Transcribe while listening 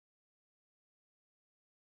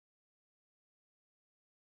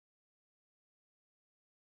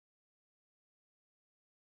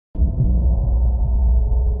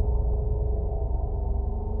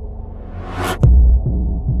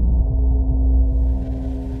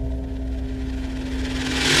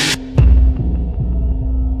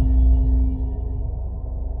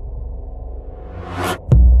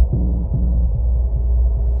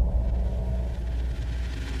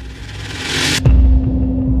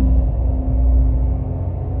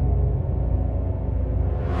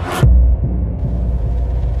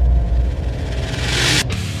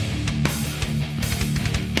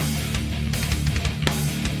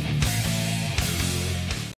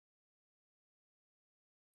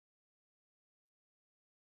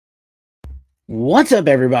What's up,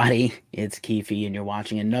 everybody? It's Keefe, and you're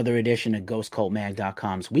watching another edition of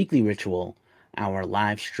GhostCultMag.com's Weekly Ritual, our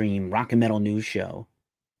live stream rock and metal news show,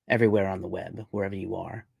 everywhere on the web, wherever you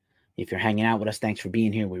are. If you're hanging out with us, thanks for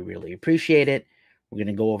being here. We really appreciate it. We're going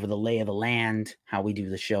to go over the lay of the land, how we do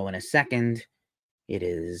the show in a second. It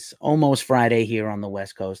is almost Friday here on the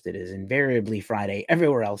West Coast. It is invariably Friday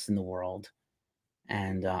everywhere else in the world.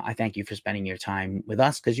 And I thank you for spending your time with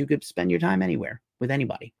us, because you could spend your time anywhere with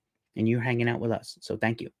anybody. And you're hanging out with us. So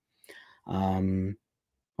thank you.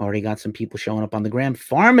 Already got some people showing up on the gram.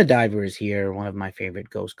 Pharmadiver is here, one of my favorite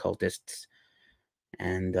ghost cultists.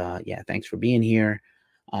 And yeah, thanks for being here.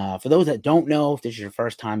 For those that don't know, if this is your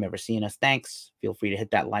first time ever seeing us, thanks. Feel free to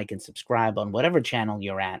hit that like and subscribe on whatever channel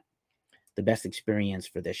you're at. The best experience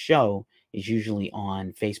for this show is usually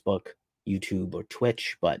on Facebook, YouTube, or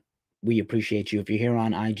Twitch, but we appreciate you. If you're here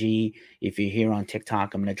on IG, if you're here on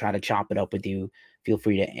TikTok, I'm going to try to chop it up with you. Feel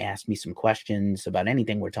free to ask me some questions about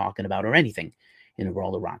anything we're talking about or anything in the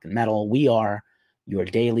world of rock and metal. We are your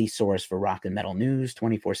daily source for rock and metal news,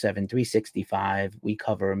 24/7, 365. We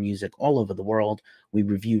cover music all over the world. We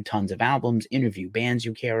review tons of albums, interview bands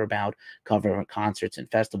you care about, cover concerts and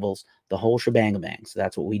festivals, the whole shebang bang. So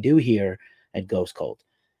that's what we do here at Ghost Cult.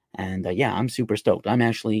 And yeah, I'm super stoked.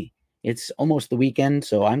 It's almost the weekend,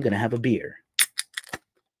 so I'm going to have a beer.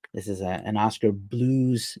 This is an Oscar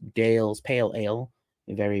Blues Dale's Pale Ale,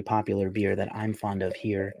 a very popular beer that I'm fond of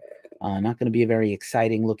here. Not going to be a very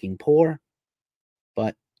exciting looking pour,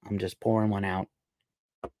 but I'm just pouring one out.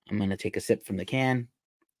 I'm going to take a sip from the can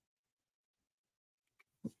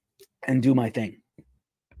and do my thing.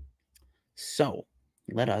 So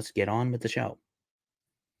let us get on with the show.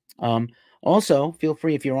 Also, feel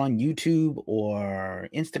free, if you're on YouTube or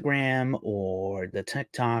Instagram or the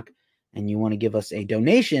TikTok and you want to give us a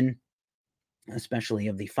donation, especially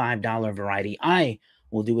of the $5 variety, I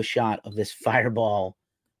will do a shot of this Fireball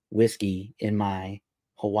whiskey in my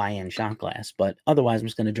Hawaiian shot glass. But otherwise, I'm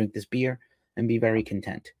just going to drink this beer and be very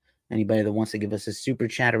content. Anybody that wants to give us a super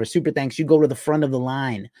chat or a super thanks, you go to the front of the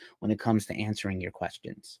line when it comes to answering your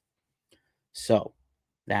questions. So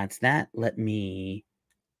that's that. Let me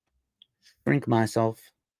shrink myself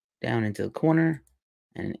down into the corner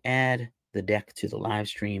and add the deck to the live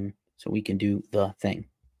stream so we can do the thing.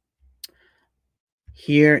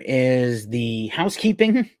 Here is the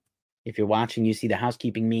housekeeping. If you're watching, you see the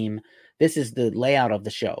housekeeping meme. This is the layout of the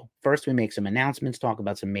show. First, we make some announcements, talk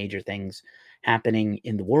about some major things happening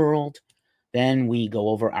in the world. Then we go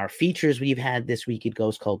over our features we've had this week at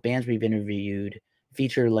Ghost Cult, bands we've interviewed,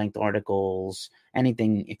 feature-length articles,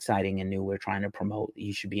 anything exciting and new we're trying to promote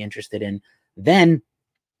you should be interested in. Then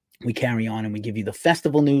we carry on and we give you the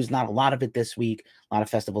festival news. Not a lot of it this week. A lot of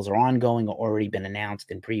festivals are ongoing or already been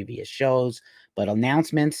announced in previous shows, but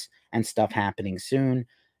announcements and stuff happening soon,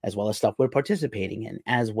 as well as stuff we're participating in,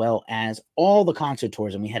 as well as all the concert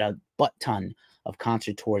tours. And we had a butt ton of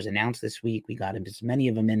concert tours announced this week. We got as many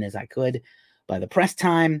of them in as I could by the press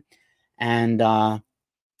time. And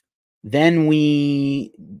then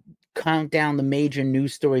we count down the major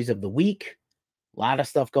news stories of the week. A lot of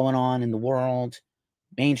stuff going on in the world.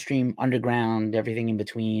 Mainstream, underground, everything in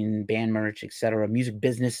between, band merch, etc., music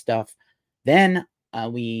business stuff. Then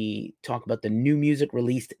we talk about the new music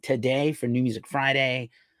released today for New Music Friday.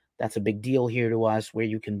 That's a big deal here to us, where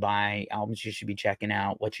you can buy albums you should be checking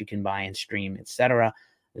out, what you can buy and stream, etc.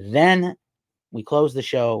 Then we close the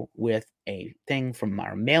show with a thing from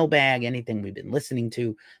our mailbag, anything we've been listening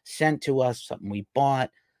to, sent to us, something we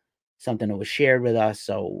bought, something that was shared with us.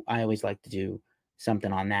 So I always like to do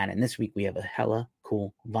something on that. And this week we have a hella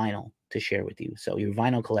cool vinyl to share with you. So your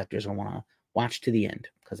vinyl collectors will want to watch to the end,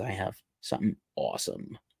 because I have something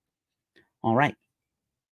awesome. All right.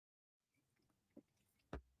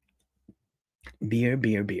 Beer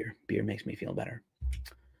makes me feel better.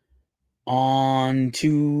 On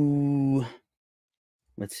to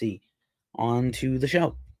the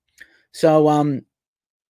show. So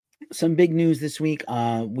some big news this week.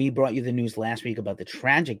 We brought you the news last week about the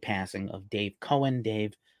tragic passing of Dave Cohen.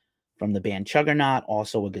 Dave from the band Chuggernaut,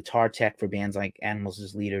 also a guitar tech for bands like Animals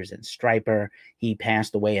as Leaders and Stryper. He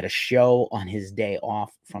passed away at a show on his day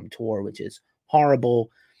off from tour, which is horrible.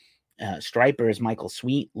 Stryper's Michael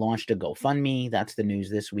Sweet launched a GoFundMe. That's the news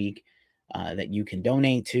this week, that you can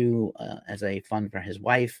donate to as a fund for his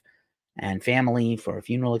wife and family for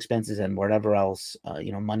funeral expenses and whatever else.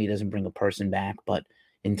 Money doesn't bring a person back, but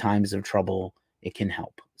in times of trouble, it can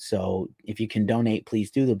help. So if you can donate, please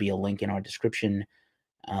do. There'll be a link in our description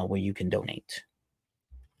where you can donate.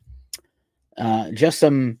 Just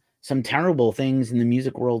some some terrible things in the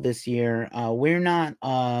music world this year. We're not,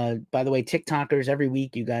 by the way, TikTokers, every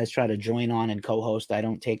week you guys try to join on and co-host. I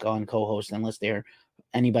don't take on co-host unless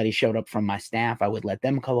anybody showed up from my staff. I would let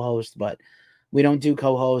them co-host, but we don't do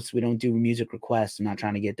co-hosts. We don't do music requests. I'm not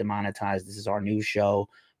trying to get demonetized. This is our news show,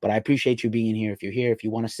 but I appreciate you being here. If you're here, if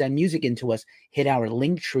you want to send music into us, hit our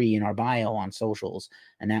link tree in our bio on socials,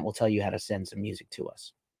 and that will tell you how to send some music to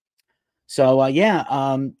us. So,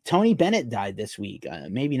 Tony Bennett died this week.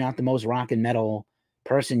 Maybe not the most rock and metal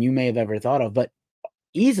person you may have ever thought of, but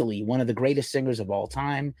easily one of the greatest singers of all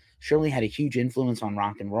time. Surely had a huge influence on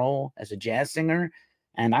rock and roll as a jazz singer.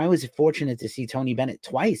 And I was fortunate to see Tony Bennett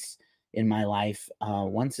twice in my life,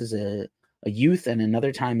 once as a youth and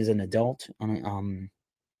another time as an adult.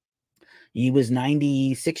 He was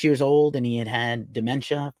 96 years old and he had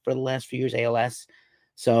dementia for the last few years, ALS.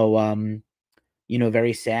 So,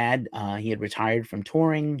 very sad. He had retired from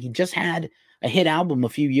touring. He just had a hit album a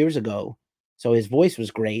few years ago. So his voice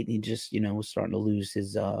was great. He just, was starting to lose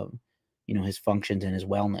his, his functions and his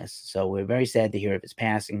wellness. So we're very sad to hear of his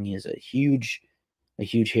passing. He is a huge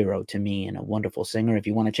hero to me and a wonderful singer. If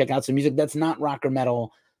you want to check out some music that's not rock or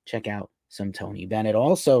metal, check out some Tony Bennett.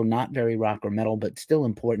 Also not very rock or metal, but still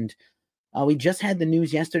important. We just had the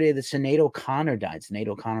news yesterday that Sinead O'Connor died. Sinead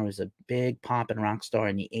O'Connor was a big pop and rock star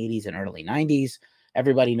in the 80s and early 90s.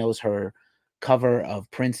 Everybody knows her cover of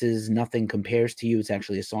Prince's Nothing Compares to You. It's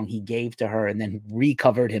actually a song he gave to her and then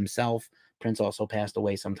recovered himself. Prince also passed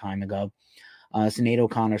away some time ago. Sinead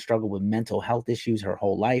O'Connor struggled with mental health issues her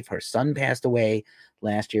whole life. Her son passed away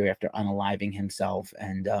last year after unaliving himself.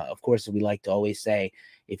 And of course, we like to always say,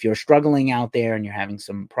 if you're struggling out there and you're having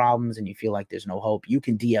some problems and you feel like there's no hope, you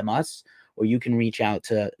can DM us or you can reach out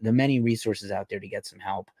to the many resources out there to get some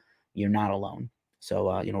help. You're not alone.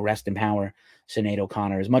 So, rest in power. Sinead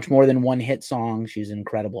O'Connor is much more than one hit song. She's an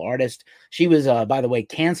incredible artist. She was, by the way,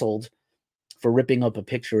 canceled for ripping up a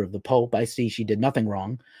picture of the Pope. I see she did nothing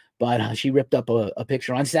wrong, but she ripped up a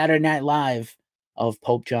picture on Saturday Night Live of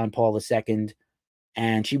Pope John Paul II,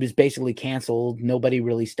 and she was basically canceled. Nobody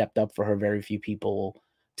really stepped up for her. Very few people.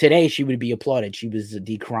 Today, she would be applauded. She was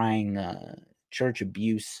decrying church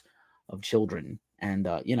abuse of children, and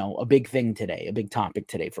a big thing today, a big topic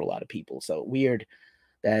today for a lot of people. So weird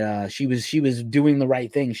that she was doing the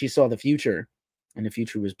right thing. She saw the future, and the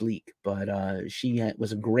future was bleak, but she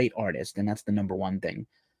was a great artist, and that's the number one thing.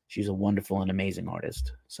 She's a wonderful and amazing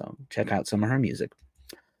artist. So check out some of her music.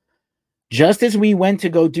 Just as we went to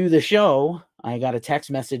go do the show, I got a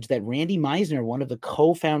text message that Randy Meisner, one of the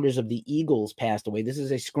co-founders of the Eagles, passed away. This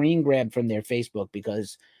is a screen grab from their Facebook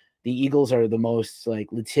because the Eagles are the most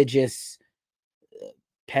litigious,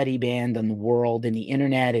 petty band in the world. In the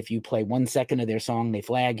internet, if you play 1 second of their song, they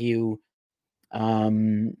flag you.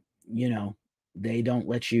 They don't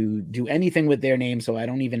let you do anything with their name, so I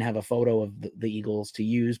don't even have a photo of the Eagles to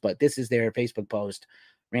use, but this is their Facebook post.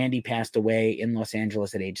 Randy passed away in Los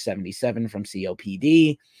Angeles at age 77 from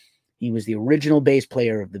COPD. He was the original bass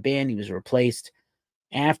player of the band. He was replaced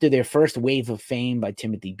after their first wave of fame by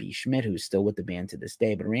Timothy B. Schmidt, who's still with the band to this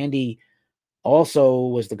day. But Randy also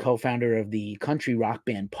was the co-founder of the country rock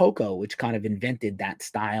band Poco, which kind of invented that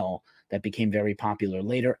style that became very popular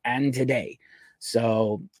later and today.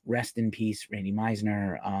 So rest in peace, Randy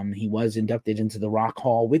Meisner. He was inducted into the Rock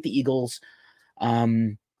Hall with the Eagles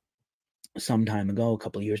some time ago, a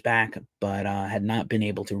couple of years back, but had not been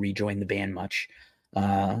able to rejoin the band much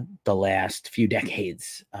the last few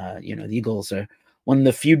decades. The Eagles are one of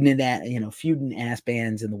the feuding ass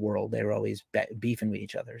bands in the world. They're always beefing with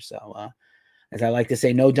each other. So as I like to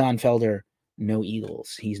say, no Don Felder, no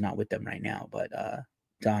Eagles. He's not with them right now, but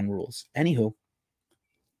Don rules. Anywho,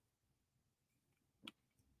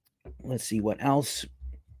 let's see what else.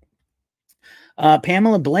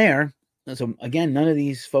 Pamela Blair. So again, none of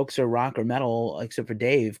these folks are rock or metal except for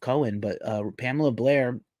Dave Cohen, but Pamela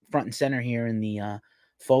Blair, front and center here in the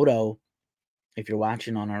photo, if you're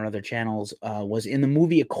watching on our other channels, was in the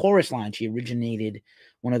movie A Chorus Line. She originated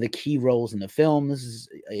one of the key roles in the film. This is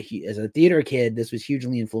as a theater kid, this was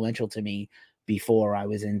hugely influential to me before I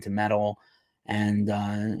was into metal. And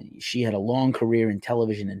she had a long career in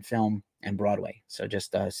television and film and Broadway. So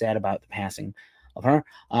just sad about the passing of her.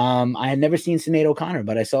 I had never seen Sinead O'Connor,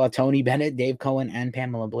 but I saw Tony Bennett, Dave Cohen, and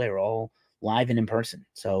Pamela Blair all live and in person.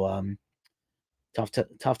 So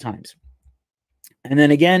tough times. And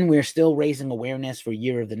then again, we're still raising awareness for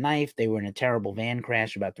Year of the Knife. They were in a terrible van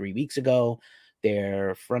crash about 3 weeks ago.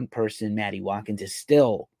 Their front person, Maddie Watkins, is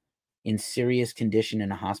still in serious condition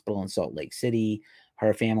in a hospital in Salt Lake City.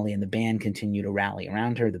 Her family and the band continue to rally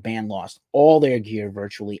around her. The band lost all their gear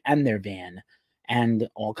virtually and their van and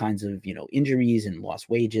all kinds of, injuries and lost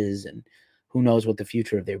wages and who knows what the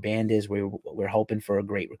future of their band is. We're hoping for a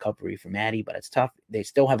great recovery for Maddie, but it's tough. They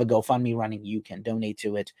still have a GoFundMe running. You can donate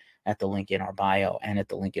to it at the link in our bio and at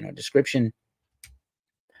the link in our description.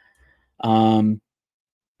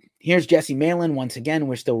 Here's Jesse Malin. Once again,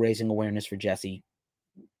 we're still raising awareness for Jesse.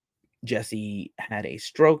 Jesse had a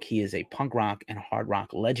stroke. He is a punk rock and hard rock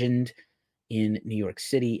legend in New York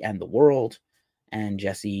City and the world. And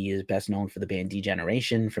Jesse is best known for the band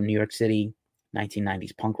Degeneration from New York City,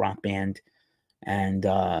 1990s punk rock band, and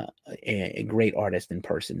a great artist in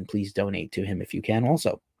person. Please donate to him if you can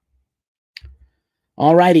also.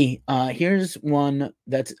 Alrighty, here's one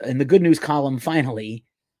that's in the good news column finally.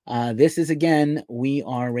 This is, again, we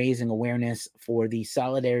are raising awareness for the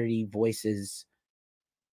Solidarity Voices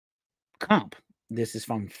comp. This is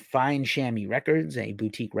from Fine Chamois Records, a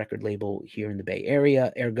boutique record label here in the Bay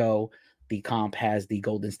Area. Ergo, the comp has the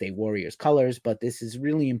Golden State Warriors colors, but this is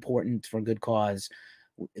really important for a good cause.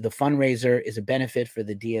 The fundraiser is a benefit for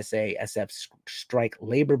the DSA SF Strike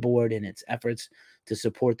Labor Board in its efforts to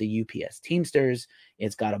support the UPS Teamsters.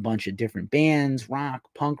 It's got a bunch of different bands, rock,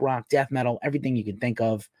 punk rock, death metal, everything you can think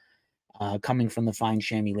of, coming from the Fine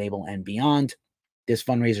Chamois label and beyond. This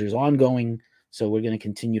fundraiser is ongoing, so we're going to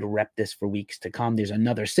continue to rep this for weeks to come. There's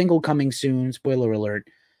another single coming soon, spoiler alert,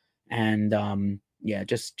 and yeah,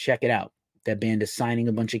 just check it out. That band is signing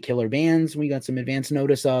a bunch of killer bands we got some advance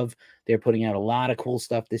notice of. They're putting out a lot of cool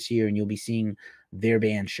stuff this year, and you'll be seeing their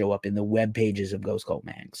band show up in the web pages of Ghost Cult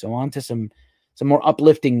Mag. So on to some more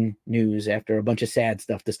uplifting news after a bunch of sad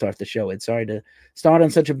stuff to start the show. It's sorry to start on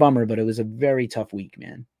such a bummer, but it was a very tough week,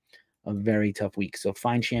 man. A very tough week. So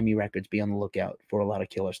Fine Chamois Records, be on the lookout for a lot of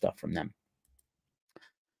killer stuff from them.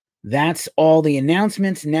 That's all the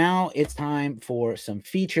announcements. Now it's time for some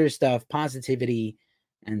feature stuff, positivity,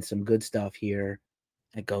 and some good stuff here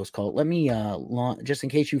at Ghost Cult. Let me, just in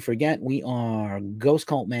case you forget, we are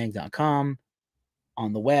ghostcultmag.com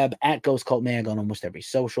on the web, at Ghost Cult Mag on almost every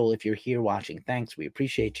social. If you're here watching, thanks. We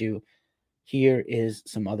appreciate you. Here is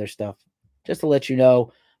some other stuff just to let you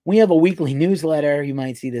know. We have a weekly newsletter. You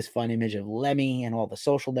might see this fun image of Lemmy and all the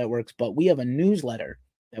social networks, but we have a newsletter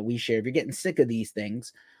that we share. If you're getting sick of these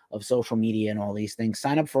things, of social media and all these things,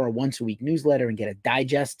 sign up for our once-a-week newsletter and get a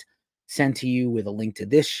digest sent to you with a link to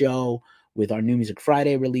this show, with our New Music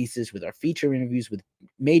Friday releases, with our feature interviews, with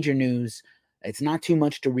major news. It's not too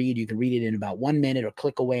much to read. You can read it in about 1 minute or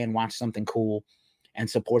click away and watch something cool and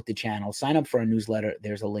support the channel. Sign up for our newsletter.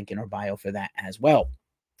 There's a link in our bio for that as well.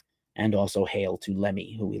 And also hail to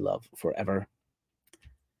Lemmy, who we love forever.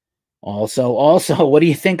 Also, what do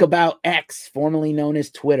you think about X, formerly known as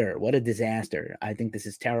Twitter? What a disaster. I think this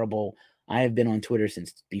is terrible. I have been on Twitter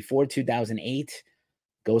since before 2008.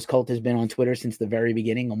 Ghost Cult has been on Twitter since the very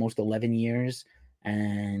beginning, almost 11 years.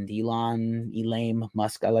 And Elon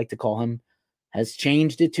Musk, I like to call him, has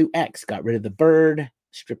changed it to X, got rid of the bird,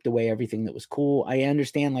 stripped away everything that was cool. I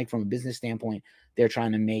understand, like, from a business standpoint, they're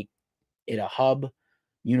trying to make it a hub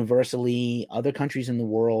universally. Other countries in the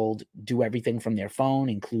world do everything from their phone,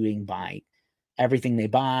 including buy everything they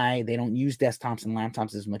buy. They don't use desktops and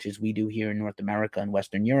laptops as much as we do here in North America and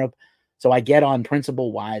Western Europe. So I get on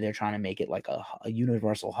principle why they're trying to make it like a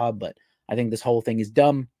universal hub, but I think this whole thing is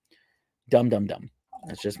dumb.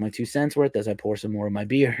 That's just my 2 cents worth as I pour some more of my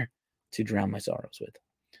beer to drown my sorrows with.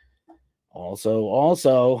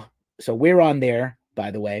 Also, so we're on there,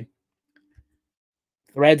 by the way.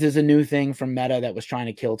 Threads is a new thing from Meta that was trying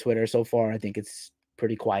to kill Twitter. So far, I think it's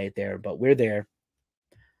pretty quiet there, but we're there.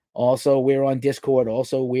 Also, we're on Discord.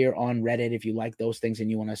 Also, we're on Reddit. If you like those things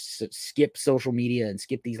and you want to skip social media and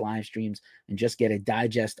skip these live streams and just get a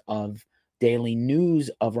digest of daily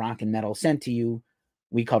news of rock and metal sent to you,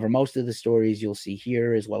 we cover most of the stories you'll see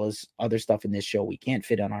here, as well as other stuff in this show we can't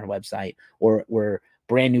fit on our website, or were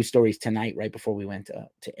brand new stories tonight right before we went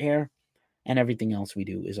to air. And everything else we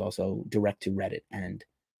do is also direct to Reddit and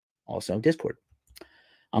also Discord.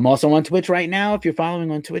 I'm also on Twitch right now. If you're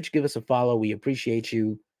following on Twitch, give us a follow. We appreciate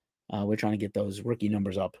you. We're trying to get those rookie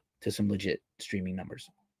numbers up to some legit streaming numbers.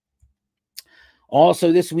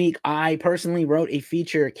 Also this week, I personally wrote a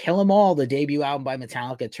feature, Kill 'Em All, the debut album by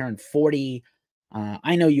Metallica, turned 40.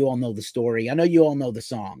 I know you all know the story. I know you all know the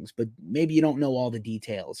songs, but maybe you don't know all the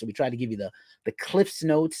details. So we try to give you the Cliff's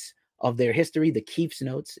Notes of their history, the Keef's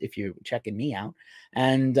Notes, if you're checking me out,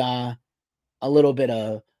 and a little bit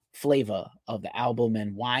of flavor of the album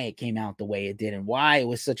and why it came out the way it did and why it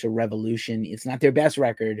was such a revolution. It's not their best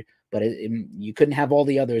record, but you couldn't have all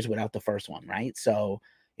the others without the first one, right? So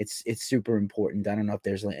it's super important. I don't know if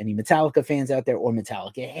there's any Metallica fans out there or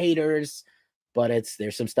Metallica haters, but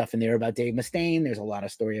there's some stuff in there about Dave Mustaine. There's a lot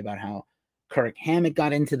of story about how Kirk Hammett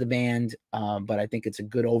got into the band, but I think it's a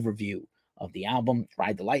good overview of the album.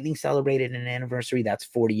 Ride the Lightning celebrated an anniversary. That's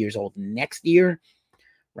 40 years old next year.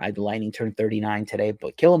 Ride the Lightning turned 39 today,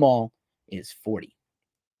 but Kill 'Em All is 40.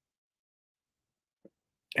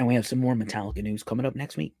 And we have some more Metallica news coming up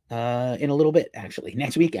next week. In a little bit, actually.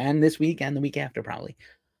 Next week and this week and the week after, probably.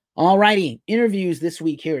 All righty. Interviews this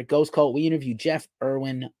week here at Ghost Cult. We interviewed Jeff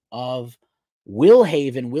Irwin of Will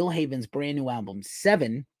Haven. Will Haven's brand new album,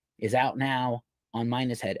 7, is out now on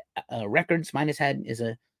Minus Head Records. Minus Head is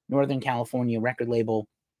a Northern California record label,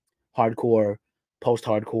 hardcore,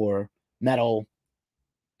 post-hardcore, metal,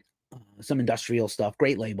 some industrial stuff.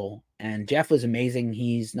 Great label. And Jeff was amazing.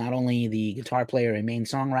 He's not only the guitar player and main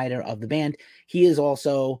songwriter of the band, he is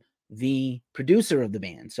also the producer of the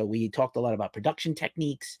band. So we talked a lot about production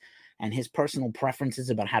techniques and his personal preferences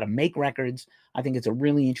about how to make records. I think it's a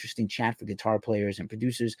really interesting chat for guitar players and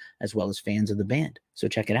producers as well as fans of the band. So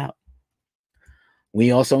check it out.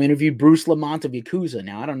 We also interviewed Bruce Lamont of Yakuza.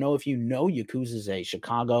 Now, I don't know if you know, Yakuza is a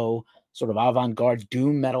Chicago sort of avant-garde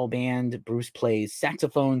doom metal band. Bruce plays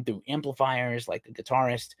saxophone through amplifiers like a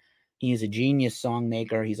guitarist. He is a genius song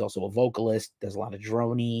maker. He's also a vocalist. Does a lot of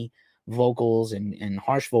droney vocals and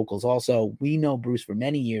harsh vocals also. We know Bruce for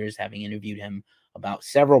many years, having interviewed him about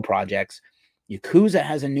several projects. Yakuza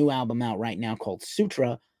has a new album out right now called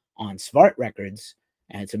Sutra on Svart Records.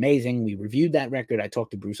 And it's amazing. We reviewed that record. I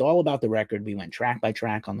talked to Bruce all about the record. We went track by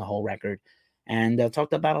track on the whole record and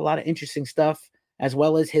talked about a lot of interesting stuff, as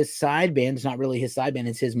well as his side band. It's not really his side band.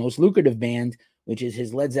 It's his most lucrative band, which is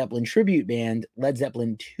his Led Zeppelin tribute band, Led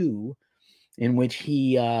Zeppelin 2, in which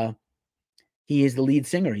he is the lead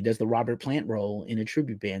singer. He does the Robert Plant role in a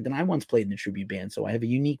tribute band. And I once played in a tribute band, so I have a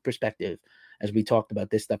unique perspective as we talked about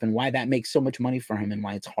this stuff and why that makes so much money for him and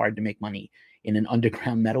why it's hard to make money in an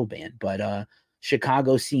underground metal band. But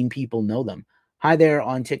Chicago scene people know them. Hi there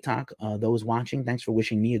on TikTok, those watching. Thanks for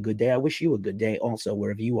wishing me a good day. I wish you a good day also,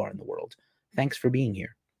 wherever you are in the world. Thanks for being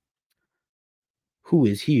here. Who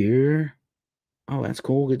is here? Oh, that's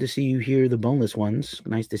cool. Good to see you here, the Boneless Ones.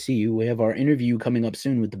 Nice to see you. We have our interview coming up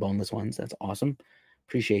soon with the Boneless Ones. That's awesome.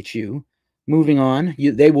 Appreciate you. Moving on,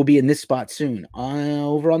 they will be in this spot soon.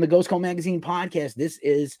 Over on the Ghost Cult Magazine podcast, this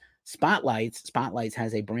is Spotlights. Spotlights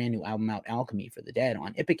has a brand new album out, Alchemy for the Dead,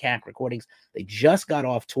 on Ipecac Recordings. They just got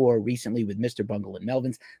off tour recently with Mr. Bungle and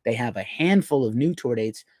Melvins. They have a handful of new tour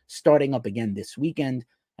dates starting up again this weekend.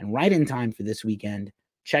 And right in time for this weekend,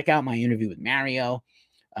 check out my interview with Mario.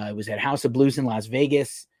 It was at House of Blues in Las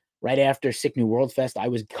Vegas right after Sick New World Fest. I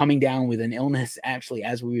was coming down with an illness, actually,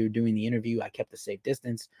 as we were doing the interview. I kept a safe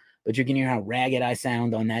distance, but you can hear how ragged I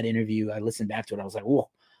sound on that interview. I listened back to it. I was like, whoa,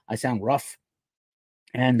 I sound rough.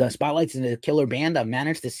 And Spotlights is a killer band. I've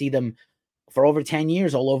managed to see them for over 10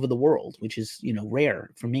 years all over the world, which is,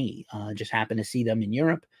 rare for me. Just happened to see them in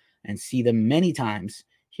Europe and see them many times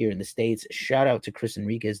here in the States. Shout out to Chris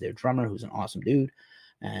Enriquez, their drummer, who's an awesome dude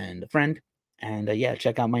and a friend. And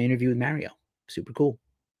check out my interview with Mario. Super cool.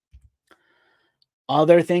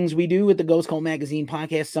 Other things we do with the Ghost Cult Magazine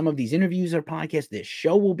podcast. Some of these interviews are podcasts. This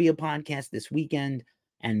show will be a podcast this weekend,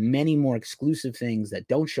 and many more exclusive things that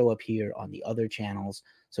don't show up here on the other channels.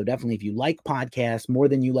 So definitely, if you like podcasts more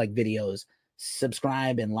than you like videos,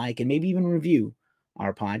 subscribe and like, and maybe even review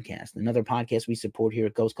our podcast. Another podcast we support here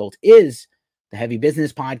at Ghost Cult is the Heavy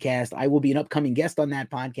Business Podcast. I will be an upcoming guest on that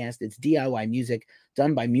podcast. It's DIY music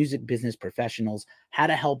done by music business professionals, how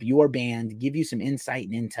to help your band, give you some insight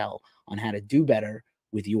and intel on how to do better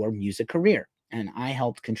with your music career. And I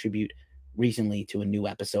helped contribute recently to a new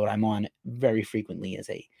episode. I'm on very frequently as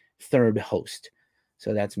a third host.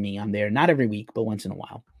 So that's me. I'm there not every week, but once in a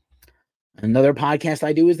while. Another podcast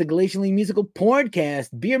I do is the Glacially Musical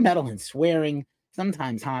Podcast, beer, metal, and swearing,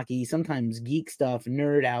 sometimes hockey, sometimes geek stuff,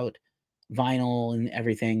 nerd out, vinyl and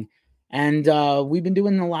everything. And we've been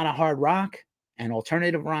doing a lot of hard rock and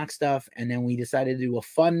alternative rock stuff. And then we decided to do a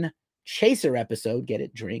fun chaser episode, get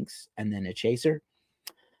it, drinks, and then a chaser.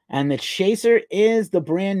 And the chaser is the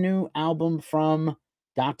brand new album from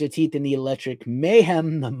Dr. Teeth and the Electric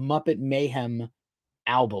Mayhem, the Muppet Mayhem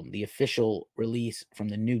album, the official release from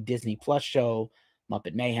the new Disney Plus show,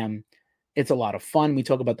 Muppet Mayhem. It's a lot of fun. We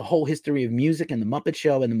talk about the whole history of music and the Muppet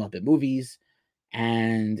Show and the Muppet movies.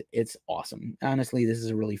 And it's awesome. Honestly, this is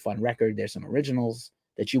a really fun record. There's some originals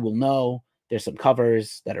that you will know. There's some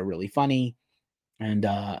covers that are really funny. And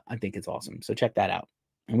I think it's awesome. So check that out.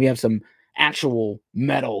 And we have some actual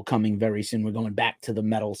metal coming very soon. We're going back to the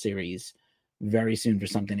metal series very soon for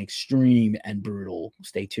something extreme and brutal.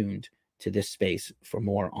 Stay tuned to this space for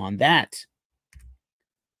more on that.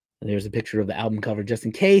 There's a picture of the album cover just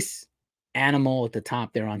in case. Animal at the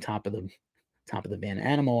top there on top of the band.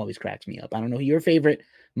 Animal always cracks me up. I don't know who your favorite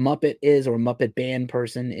Muppet is or Muppet band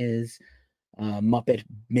person is. Muppet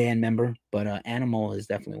band member, but Animal is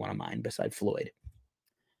definitely one of mine beside Floyd.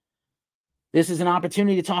 This is an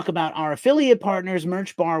opportunity to talk about our affiliate partners,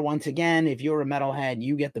 Merch Bar. Once again, if you're a metalhead,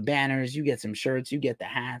 you get the banners, you get some shirts, you get the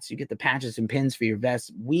hats, you get the patches and pins for your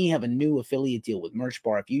vests. We have a new affiliate deal with Merch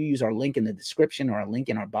Bar. If you use our link in the description or our link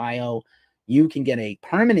in our bio, you can get a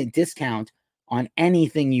permanent discount on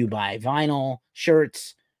anything you buy: vinyl,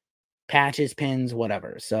 shirts, patches, pins,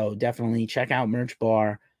 whatever. So definitely check out Merch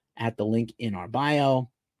Bar at the link in our bio.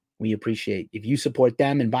 We appreciate if you support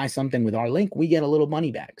them and buy something with our link, we get a little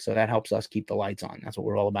money back. So that helps us keep the lights on. That's what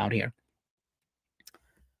we're all about here.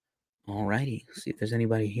 All righty. See if there's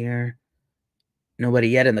anybody here. Nobody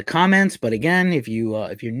yet in the comments, but again, if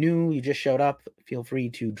you're new, you just showed up, feel free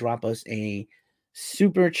to drop us a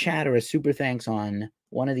super chat or a super thanks on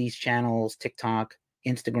one of these channels: TikTok,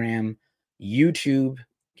 Instagram, YouTube.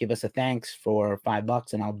 Give us a thanks for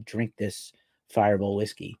 $5 and I'll drink this Fireball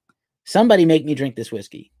whiskey. Somebody make me drink this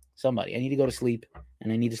whiskey. Somebody. I need to go to sleep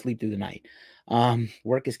and I need to sleep through the night.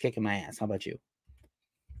 Work is kicking my ass. How about you?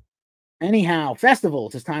 Anyhow,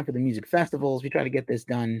 festivals. It's time for the music festivals. We try to get this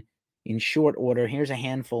done in short order. Here's a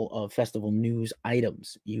handful of festival news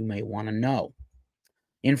items you may want to know.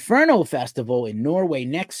 Inferno Festival in Norway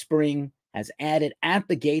next spring has added At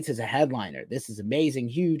the Gates as a headliner. This is amazing,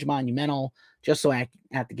 huge, monumental. Just so At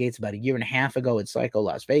the Gates about a year and a half ago at Psycho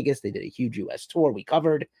Las Vegas, they did a huge U.S. tour we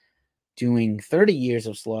covered, doing 30 years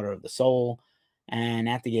of Slaughter of the Soul. And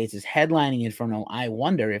At the Gates is headlining Inferno. I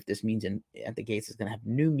wonder if this means At the Gates is going to have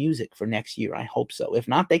new music for next year. I hope so. If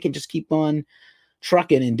not, they can just keep on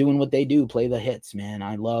trucking and doing what they do, play the hits, man.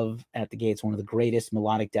 I love At the Gates, one of the greatest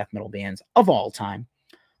melodic death metal bands of all time.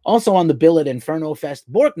 Also on the bill at Inferno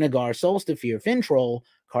Fest, Borknagar, Solstafir, Fintroll,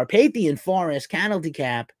 Carpathian Forest, Candlety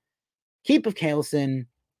Cap, Keep of Kaelson,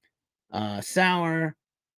 Sour,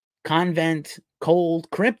 Convent, Cold,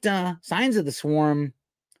 Crypta, Signs of the Swarm,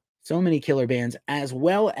 so many killer bands, as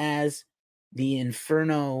well as the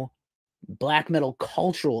Inferno black metal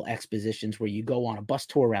cultural expositions where you go on a bus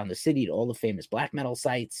tour around the city to all the famous black metal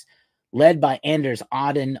sites, led by Anders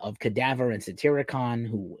Odden of Cadaver and Satyricon,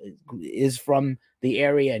 who is from the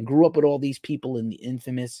area and grew up with all these people in the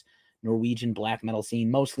infamous Norwegian black metal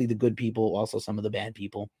scene, mostly the good people, also some of the bad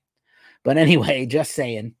people. But anyway, just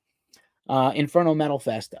saying. Inferno Metal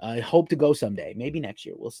Fest. I hope to go someday. Maybe next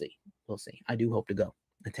year. We'll see. We'll see. I do hope to go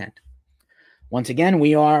attend. Once again,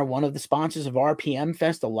 we are one of the sponsors of RPM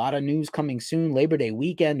Fest. A lot of news coming soon. Labor Day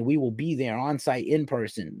weekend, we will be there on site in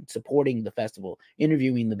person, supporting the festival,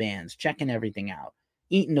 interviewing the bands, checking everything out,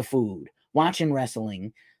 eating the food, watching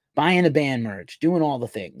wrestling, buying the band merch, doing all the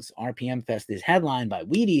things. RPM Fest is headlined by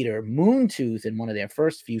Weed Eater, Moontooth in one of their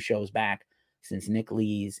first few shows back since Nick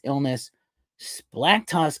Lee's illness, Black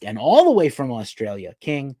Tusk, and all the way from Australia,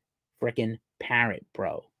 King frickin' Parrot,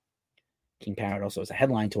 bro. King Parrot also has a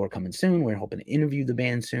headline tour coming soon. We're hoping to interview the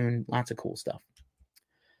band soon. Lots of cool stuff.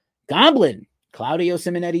 Goblin. Claudio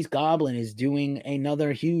Simonetti's Goblin is doing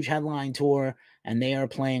another huge headline tour, and they are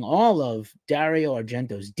playing all of Dario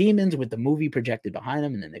Argento's Demons with the movie projected behind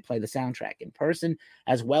them, and then they play the soundtrack in person,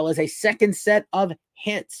 as well as a second set of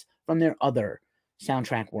hits from their other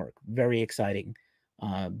soundtrack work. Very exciting.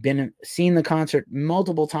 Seen the concert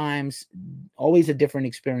multiple times. Always a different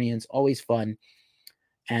experience. Always fun.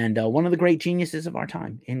 And one of the great geniuses of our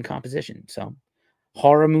time in composition. So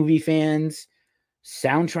horror movie fans,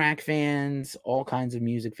 soundtrack fans, all kinds of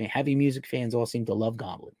music fans, heavy music fans all seem to love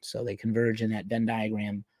Goblin. So they converge in that Venn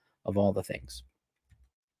diagram of all the things.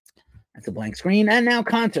 That's a blank screen. And now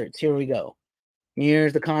concerts. Here we go.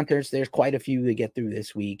 Here's the concerts. There's quite a few to get through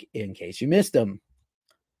this week in case you missed them.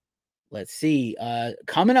 Let's see.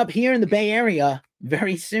 Coming up here in the Bay Area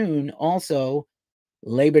very soon, also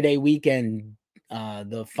Labor Day weekend,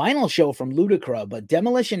 the final show from Ludacra, but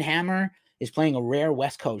Demolition Hammer is playing a rare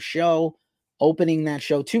West Coast show, opening that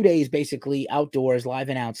show 2 days basically outdoors, live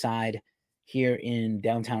and outside here in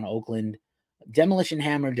downtown Oakland. Demolition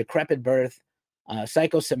Hammer, Decrepit Birth,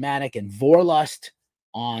 Psychosomatic, and Vorlust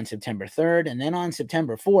on September 3rd. And then on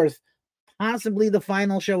September 4th, possibly the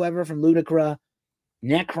final show ever from Ludacra,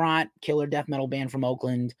 Necrot, killer death metal band from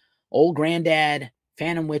Oakland, Old Grandad,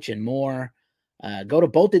 Phantom Witch, and more. Go to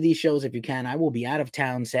both of these shows if you can. I will be out of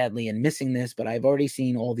town, sadly, and missing this, but I've already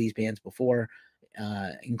seen all these bands before,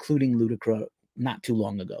 including Ludacra, not too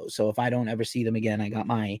long ago. So if I don't ever see them again, I got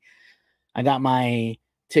my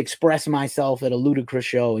to express myself at a Ludacra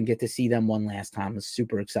show and get to see them one last time. It's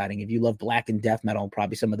super exciting. If you love black and death metal,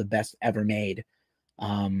 probably some of the best ever made.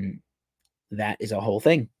 That is a whole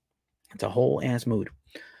thing. It's a whole ass mood.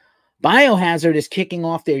 Biohazard is kicking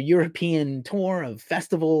off their European tour of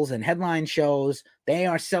festivals and headline shows. They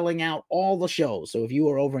are selling out all the shows. So if you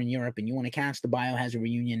are over in Europe and you want to catch the Biohazard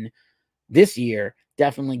reunion this year,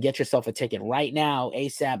 definitely get yourself a ticket right now,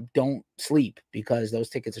 ASAP. Don't sleep, because those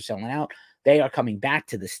tickets are selling out. They are coming back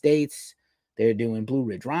to the States. They're doing Blue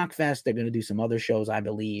Ridge Rock Fest. They're going to do some other shows, I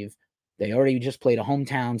believe. They already just played a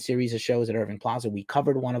hometown series of shows at Irving Plaza. We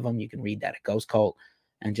covered one of them. You can read that at Ghost Cult.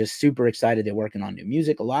 And just super excited. They're working on new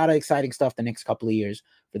music. A lot of exciting stuff the next couple of years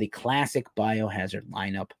for the classic Biohazard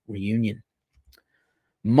lineup reunion.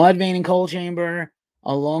 Mudvayne and Coal Chamber,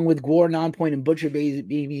 along with Gore, Nonpoint, and Butcher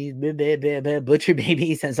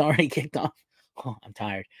Babies has already kicked off. Oh, I'm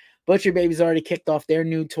tired. Butcher Babies already kicked off their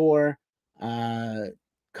new tour.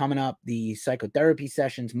 Coming up, the psychotherapy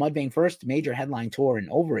sessions. Mudvayne first major headline tour in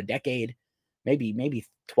over a decade, maybe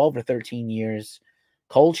 12 or 13 years.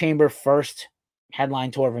 Coal Chamber first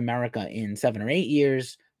headline tour of America in 7 or 8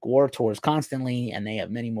 years. Gore tours constantly, and they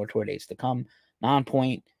have many more tour dates to come.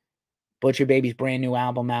 Nonpoint, Butcher Baby's brand new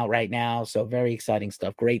album out right now, so very exciting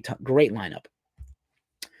stuff. Great lineup.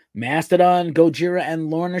 Mastodon, Gojira, and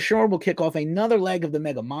Lorna Shore will kick off another leg of the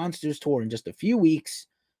Mega Monsters tour in just a few weeks.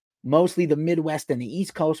 Mostly the Midwest and the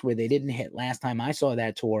East Coast, where they didn't hit last time I saw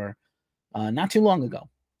that tour, not too long ago.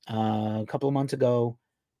 A couple of months ago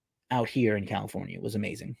out here in California. It was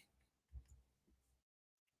amazing.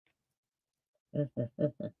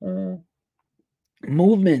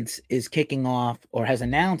 Movements is kicking off, or has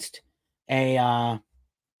announced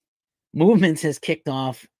Movements has kicked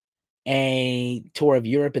off a tour of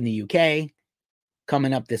Europe and the UK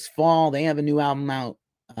coming up this fall. They have a new album out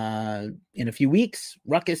in a few weeks.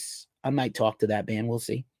 Ruckus. I might talk to that band. We'll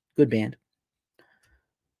see. Good band.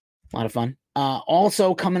 A lot of fun.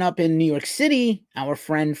 Also coming up in New York City, our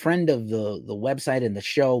friend of the website and the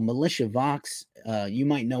show, Militia Vox. You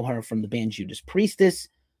might know her from the band Judas Priestess.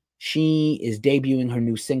 She is debuting her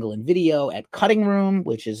new single and video at Cutting Room,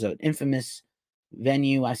 which is an infamous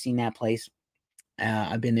venue. I've seen that place.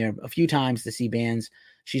 I've been there a few times to see bands.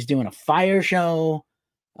 She's doing a fire show.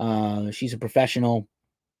 She's a professional,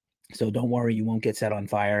 so don't worry, you won't get set on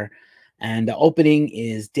fire. And the opening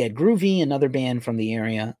is Dead Groovy, another band from the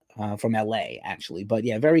area, from LA, actually. But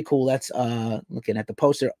yeah, very cool. That's looking at the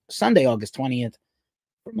poster, Sunday, August 20th.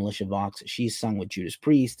 For Militia Vox. She's sung with Judas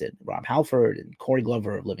Priest and Rob Halford and Corey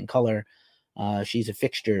Glover of Living Color. She's a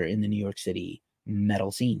fixture in the New York City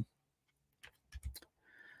metal scene.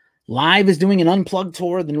 Live is doing an unplugged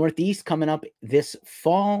tour of the Northeast coming up this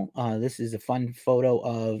fall. This is a fun photo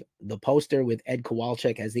of the poster with Ed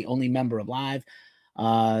Kowalczyk as the only member of Live.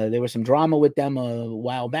 There was some drama with them a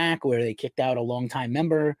while back where they kicked out a longtime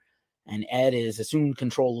member, and Ed has assumed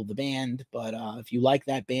control of the band. But if you like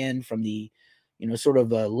that band from the sort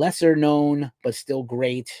of a lesser known, but still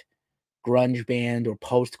great grunge band or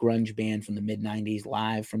post-grunge band from the mid-90s,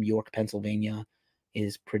 Live from York, Pennsylvania,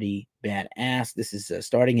 is pretty badass. This is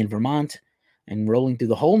starting in Vermont and rolling through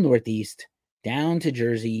the whole Northeast, down to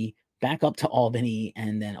Jersey, back up to Albany,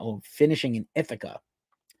 and then finishing in Ithaca.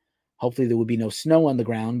 Hopefully there will be no snow on the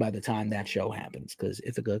ground by the time that show happens, because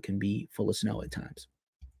Ithaca can be full of snow at times.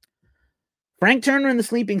 Frank Turner and the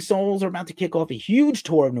Sleeping Souls are about to kick off a huge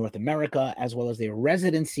tour of North America, as well as their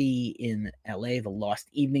residency in LA, the Lost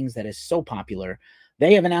Evenings, that is so popular.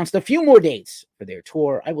 They have announced a few more dates for their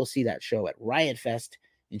tour. I will see that show at Riot Fest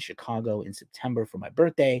in Chicago in September for my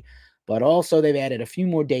birthday, but also they've added a few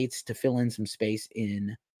more dates to fill in some space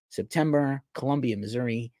in September: Columbia,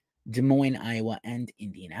 Missouri, Des Moines, Iowa, and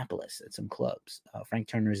Indianapolis at some clubs. Frank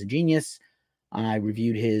Turner is a genius. I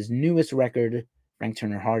reviewed his newest record, Frank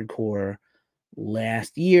Turner Hardcore,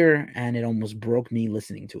 last year, and it almost broke me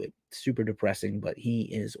listening to it. Super depressing, but he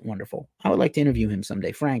is wonderful. I would like to interview him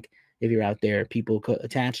someday. Frank, if you're out there, people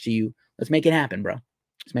attached to you, let's make it happen, bro.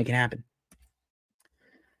 Let's make it happen.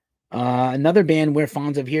 Another band we're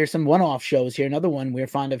fond of here, some one-off shows here. Another one we're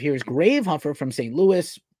fond of here is Gravehuffer from St.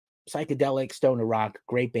 Louis. Psychedelic, stoner rock,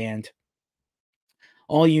 great band.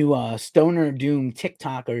 All you Stoner Doom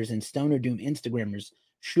TikTokers and Stoner Doom Instagrammers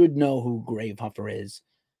should know who Gravehuffer is.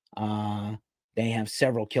 They have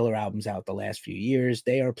several killer albums out the last few years.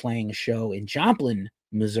 They are playing a show in Joplin,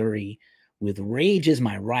 Missouri, with Rage Is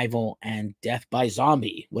My Rival and Death by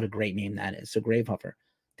Zombie. What a great name that is. So Gravehuffer,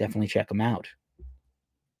 definitely check them out.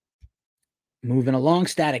 Moving along,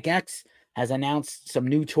 Static X has announced some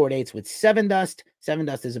new tour dates with Seven Dust. Seven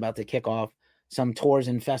Dust is about to kick off some tours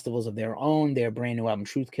and festivals of their own. Their brand new album,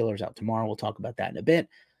 Truth Killers, out tomorrow. We'll talk about that in a bit.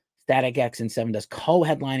 Static X and Seven Dust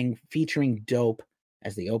co-headlining, featuring Dope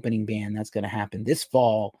as the opening band. That's going to happen this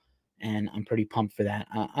fall, and I'm pretty pumped for that.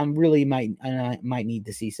 I might need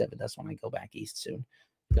to see Seven Dust when I go back east soon.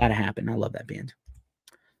 Got to happen. I love that band.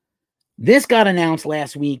 This got announced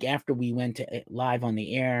last week after we went to live on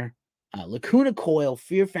the air. Lacuna Coil,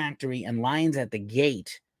 Fear Factory, and Lions at the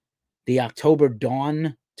Gate, the October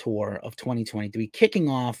Dawn tour of 2023, kicking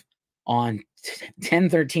off on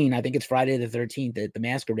 10/13. I think it's Friday the 13th at the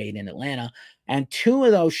Masquerade in Atlanta. And 2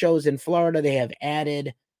 of those shows in Florida, they have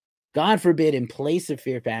added, God forbid, in place of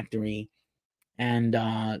Fear Factory. And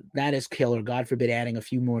that is killer. God forbid adding a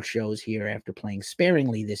few more shows here after playing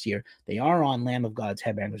sparingly this year. They are on Lamb of God's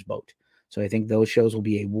Headbangers Boat. So I think those shows will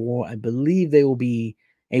be I believe they will be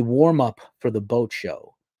a warm-up for the boat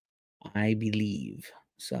show. I believe.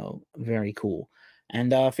 So very cool.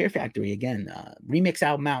 And Fear Factory, again, remix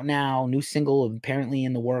album out now, new single apparently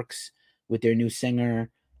in the works with their new singer,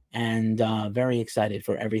 and very excited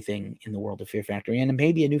for everything in the world of Fear Factory, and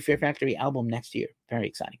maybe a new Fear Factory album next year. Very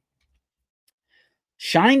exciting.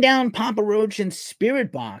 Shinedown, Papa Roach, and Spirit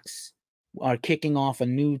Box are kicking off a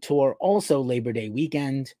new tour, also Labor Day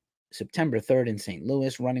weekend, September 3rd in St.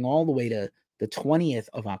 Louis, running all the way to the 20th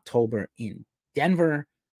of October in Denver.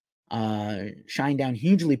 Shinedown,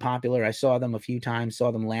 hugely popular. I saw them a few times, saw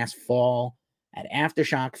them last fall at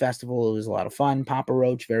Aftershock Festival. It was a lot of fun. Papa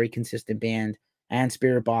Roach, very consistent band, and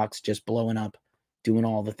Spirit Box just blowing up, doing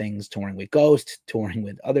all the things, touring with Ghost, touring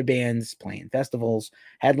with other bands, playing festivals,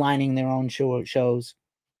 headlining their own shows.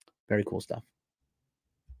 Very cool stuff.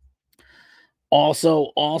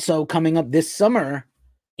 Also coming up this summer,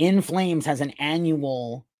 In Flames has an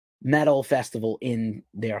annual metal festival in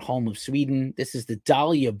their home of Sweden. This is the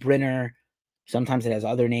Dahlia Brenner. Sometimes it has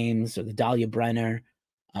other names, or the Dahlia Brenner.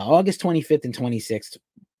 August 25th and 26th.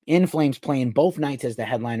 In Flames playing both nights as the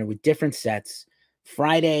headliner with different sets.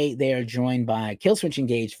 Friday, they are joined by Killswitch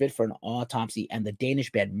Engage, Fit for an Autopsy, and the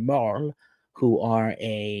Danish band Marl, who are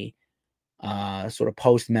a sort of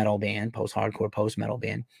post-metal band, post-hardcore post-metal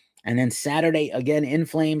band. And then Saturday, again, In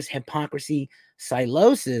Flames, Hypocrisy,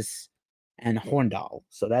 Silosis, and Horndal.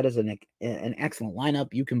 So that is an excellent lineup.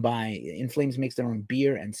 You can buy, In Flames makes their own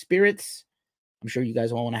beer and spirits. I'm sure you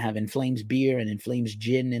guys all want to have In Flames beer and In Flames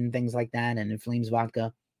gin and things like that, and In Flames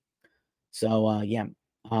vodka. So, yeah.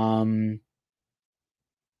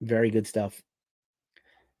 Very good stuff.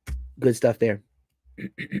 Good stuff there.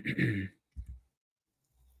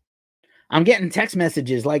 I'm getting text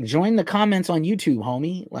messages like, join the comments on YouTube,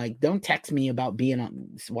 homie. Like, don't text me about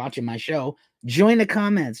watching my show. Join the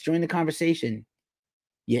comments. Join the conversation.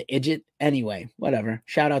 You idiot. Anyway, whatever.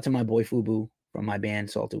 Shout out to my boy Fubu from my band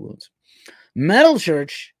Salted Wounds. Metal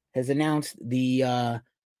Church has announced the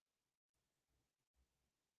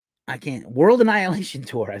World Annihilation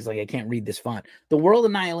Tour. I was like, I can't read this font. The World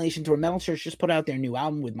Annihilation Tour. Metal Church just put out their new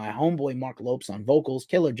album with my homeboy Mark Lopes on vocals.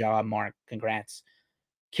 Killer job, Mark. Congrats.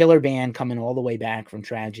 Killer band coming all the way back from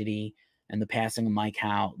tragedy and the passing of Mike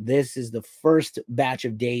Howe. This is the first batch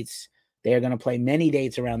of dates. They are going to play many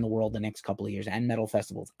dates around the world the next couple of years, and metal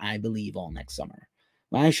festivals, I believe, all next summer.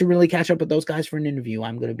 Well, I should really catch up with those guys for an interview.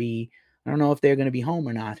 I don't know if they're going to be home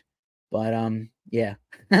or not, but yeah.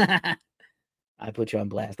 I put you on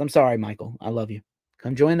blast. I'm sorry, Michael. I love you.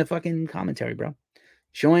 Come join the fucking commentary, bro.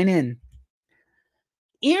 Join in.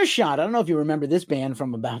 Earshot. I don't know if you remember this band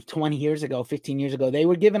from about 20 years ago, 15 years ago. They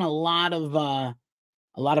were given a lot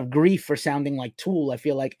of grief for sounding like Tool. I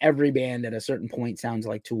feel like every band at a certain point sounds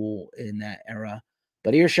like Tool in that era.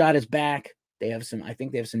 But Earshot is back. I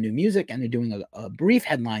think they have some new music, and they're doing a brief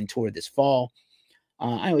headline tour this fall.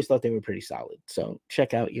 I always thought they were pretty solid. So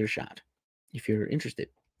check out Earshot if you're interested.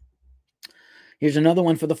 Here's another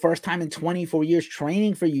one. For the first time in 24 years,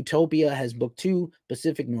 Training for Utopia has booked 2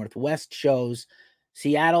 Pacific Northwest shows.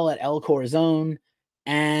 Seattle at El Corazon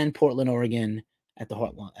and Portland, Oregon at the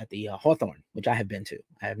Hawthorne, which I have been to.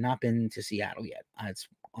 I have not been to Seattle yet. It's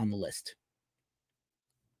on the list.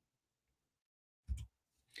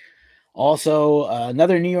 Also,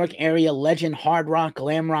 another New York area legend hard rock,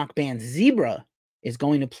 glam rock band Zebra is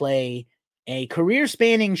going to play a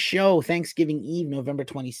career-spanning show Thanksgiving Eve, November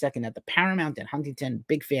 22nd at the Paramount in Huntington.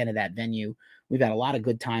 Big fan of that venue. We've had a lot of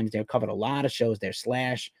good times there. Covered a lot of shows there.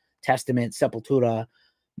 Slash, Testament, Sepultura,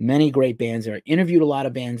 many great bands there. Interviewed a lot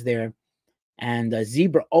of bands there. And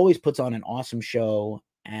Zebra always puts on an awesome show,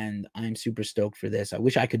 and I'm super stoked for this. I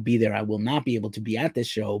wish I could be there. I will not be able to be at this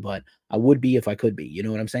show, but I would be if I could be. You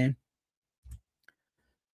know what I'm saying?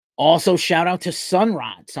 Also, shout out to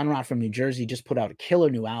Sunrod. Sunrod from New Jersey just put out a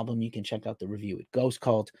killer new album. You can check out the review at Ghost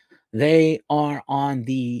Cult. They are on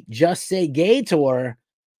the Just Say Gay tour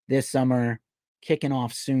this summer, kicking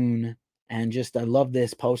off soon. And I love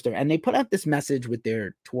this poster. And they put out this message with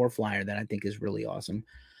their tour flyer that I think is really awesome.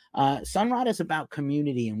 Sunrod is about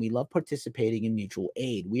community, and we love participating in mutual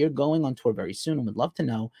aid. We are going on tour very soon and would love to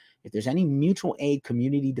know if there's any mutual aid,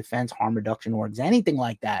 community defense, harm reduction orgs, anything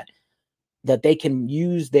like that. that they can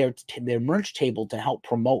use their merch table to help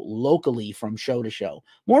promote locally from show to show.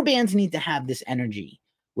 More bands need to have this energy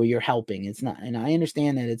where you're helping. It's not, and I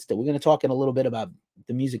understand that we're going to talk in a little bit about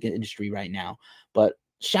the music industry right now, but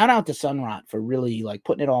shout out to Sunrot for really like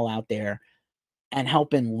putting it all out there and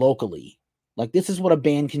helping locally. Like this is what a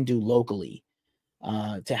band can do locally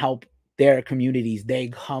to help their communities they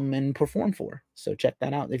come and perform for. So check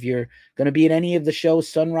that out. If you're going to be at any of the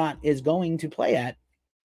shows Sunrot is going to play at,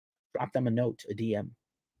 drop them a note, a DM.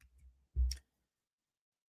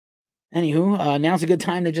 Anywho, now's a good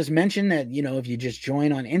time to just mention that, if you just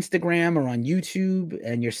join on Instagram or on YouTube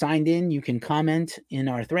and you're signed in, you can comment in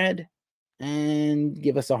our thread and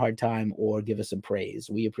give us a hard time or give us some praise.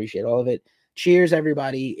 We appreciate all of it. Cheers,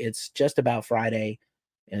 everybody. It's just about Friday.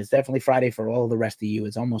 And it's definitely Friday for all the rest of you.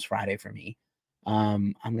 It's almost Friday for me.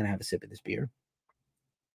 I'm going to have a sip of this beer.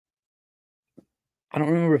 I don't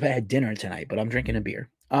remember if I had dinner tonight, but I'm drinking a beer.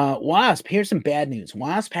 Wasp, here's some bad news.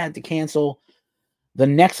 Wasp had to cancel the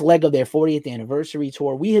next leg of their 40th anniversary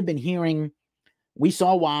tour. We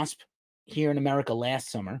saw Wasp here in America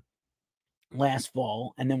last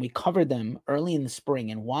fall, and then we covered them early in the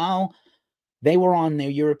spring. And while they were on their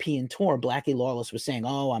European tour, Blackie Lawless was saying,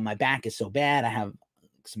 my back is so bad. I have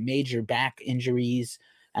some major back injuries,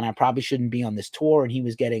 and I probably shouldn't be on this tour. And he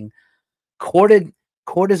was getting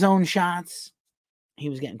cortisone shots. He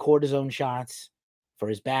was getting cortisone shots for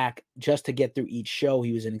his back just to get through each show.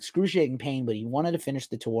 He was in excruciating pain, but he wanted to finish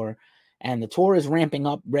the tour. And the tour is ramping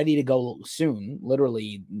up, ready to go soon,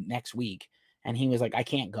 literally next week. And he was like, I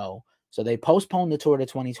can't go. So they postponed the tour to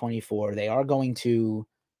 2024. They are going to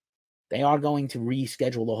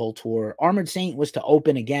reschedule the whole tour. Armored Saint was to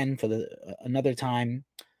open again for another time.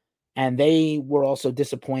 And they were also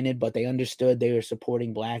disappointed, but they understood they were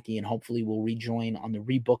supporting Blackie and hopefully will rejoin on the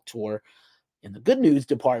rebook tour. In the good news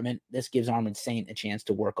department, this gives Armored Saint a chance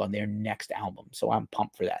to work on their next album. So I'm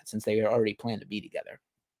pumped for that since they already plan to be together.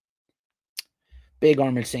 Big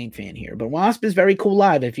Armored Saint fan here. But Wasp is very cool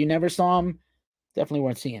live. If you never saw him, definitely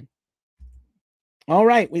worth seeing. All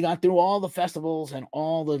right, we got through all the festivals and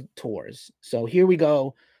all the tours. So here we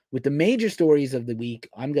go with the major stories of the week.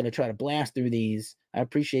 I'm going to try to blast through these. I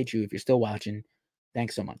appreciate you if you're still watching.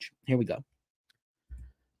 Thanks so much. Here we go.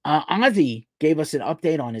 Ozzy gave us an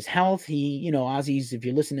update on his health. Ozzy's, if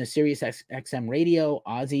you listen to Sirius XM radio,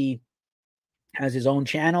 Ozzy has his own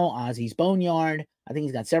channel, Ozzy's Boneyard. I think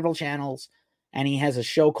he's got several channels. And he has a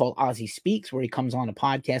show called Ozzy Speaks where he comes on a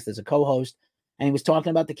podcast as a co-host. And he was talking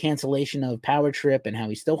about the cancellation of Power Trip and how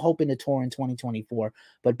he's still hoping to tour in 2024.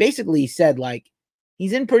 But basically he said,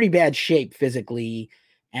 he's in pretty bad shape physically.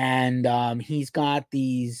 And he's got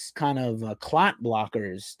these kind of clot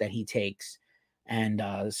blockers that he takes and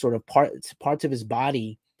sort of parts of his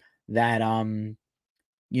body that,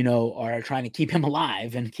 are trying to keep him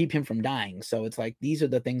alive and keep him from dying. So it's like, these are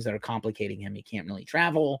the things that are complicating him. He can't really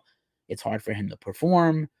travel. It's hard for him to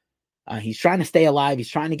perform. He's trying to stay alive. He's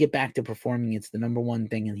trying to get back to performing. It's the number one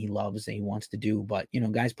thing and he loves and he wants to do. But,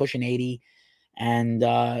 guys pushing 80 and,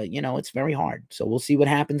 it's very hard. So we'll see what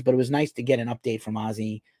happens. But it was nice to get an update from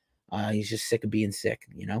Ozzy. He's just sick of being sick,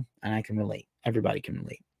 and I can relate. Everybody can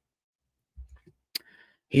relate.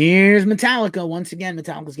 Here's Metallica. Once again,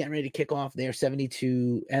 Metallica's getting ready to kick off their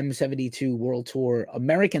M72 World Tour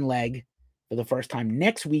American leg for the first time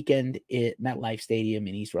next weekend at MetLife Stadium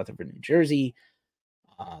in East Rutherford, New Jersey.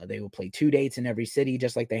 They will play 2 dates in every city,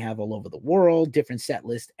 just like they have all over the world. Different set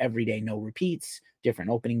list every day, no repeats.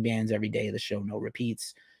 Different opening bands every day of the show, no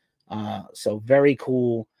repeats. So very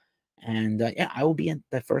cool. And I will be in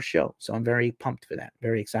that first show. So I'm very pumped for that.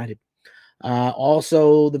 Very excited.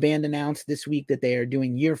 Also, the band announced this week that they are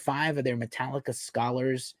doing year 5 of their Metallica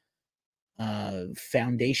Scholars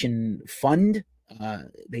Foundation Fund.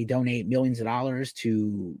 They donate millions of dollars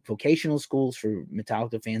to vocational schools for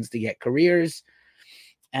Metallica fans to get careers.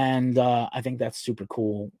 And I think that's super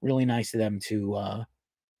cool. Really nice of them to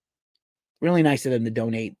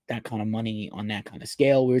donate that kind of money on that kind of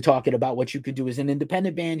scale. We were talking about what you could do as an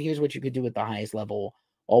independent band. Here's what you could do at the highest level.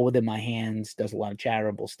 All Within My Hands does a lot of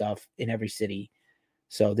charitable stuff in every city.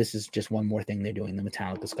 So this is just one more thing they're doing, the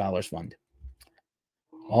Metallica Scholars Fund.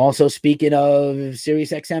 Also, speaking of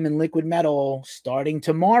Sirius XM and Liquid Metal, starting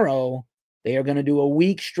tomorrow, they are going to do a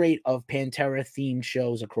week straight of Pantera-themed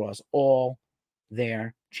shows across all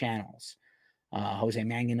their channels. Jose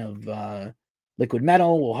Mangan of Liquid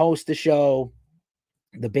Metal will host the show.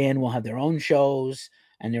 The band will have their own shows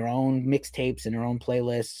and their own mixtapes and their own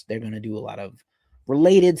playlists. They're going to do a lot of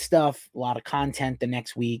related stuff, a lot of content the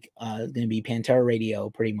next week. It's going to be Pantera Radio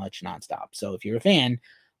pretty much nonstop. So if you're a fan,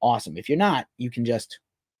 awesome. If you're not, you can just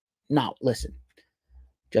not listen.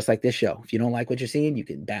 Just like this show. If you don't like what you're seeing, you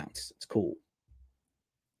can bounce. It's cool.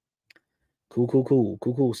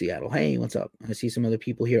 Cool, Seattle. Hey, what's up? I see some other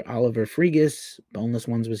people here. Oliver Frigas, Boneless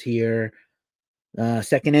Ones was here.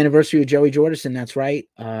 Second anniversary of Joey Jordison. That's right.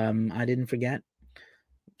 I didn't forget.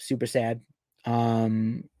 Super sad.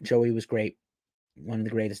 Joey was great. One of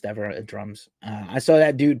the greatest ever at drums. I saw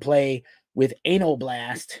that dude play with Anal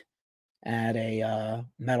Blast at a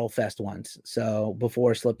metal fest once. So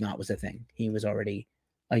before Slipknot was a thing, he was already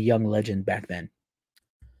a young legend back then.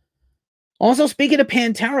 Also, speaking of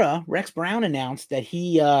Pantera, Rex Brown announced that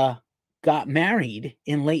he got married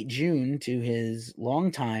in late June to his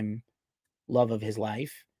longtime love of his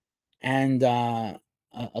life, and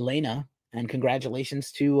Elena. And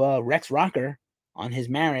congratulations to Rex Rocker on his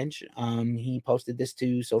marriage. He posted this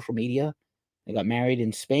to social media. They got married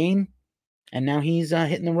in Spain, and now he's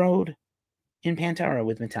hitting the road in Pantera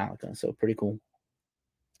with Metallica. So pretty cool.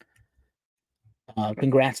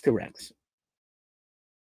 Congrats to Rex.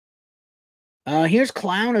 Here's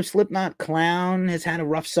Clown of Slipknot. Clown has had a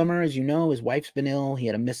rough summer, as you know. His wife's been ill. He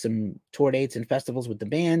had to miss some tour dates and festivals with the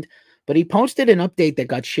band. But he posted an update that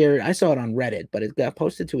got shared. I saw it on Reddit, but it got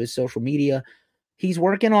posted to his social media. He's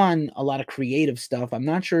working on a lot of creative stuff. I'm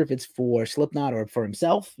not sure if it's for Slipknot or for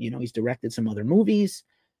himself. You know, he's directed some other movies,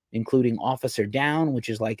 including Officer Down, which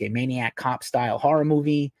is like a maniac cop style horror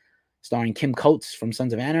movie starring Kim Coates from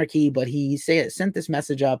Sons of Anarchy. But he sent this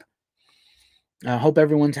message up. I hope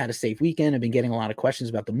everyone's had a safe weekend. I've been getting a lot of questions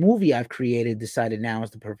about the movie I've created. Decided now is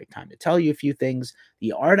the perfect time to tell you a few things.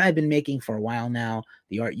 The art I've been making for a while now,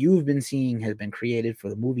 the art you've been seeing has been created for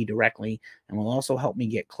the movie directly and will also help me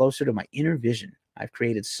get closer to my inner vision. I've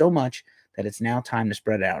created so much that it's now time to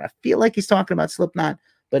spread it out. I feel like he's talking about Slipknot,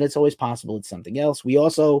 but it's always possible it's something else. We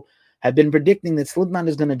also have been predicting that Slipknot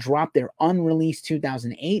is going to drop their unreleased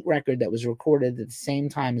 2008 record that was recorded at the same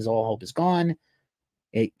time as All Hope Is Gone.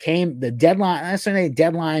 It came, the deadline, not necessarily a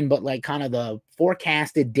deadline, but like kind of the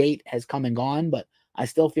forecasted date has come and gone. But I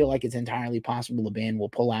still feel like it's entirely possible the band will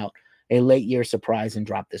pull out a late year surprise and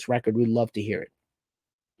drop this record. We'd love to hear it.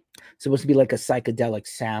 It's supposed to be like a psychedelic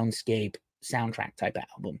soundscape soundtrack type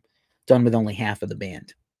album done with only half of the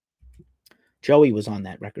band. Joey was on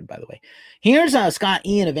that record, by the way. Here's Scott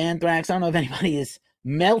Ian of Anthrax. I don't know if anybody is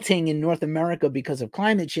melting in North America because of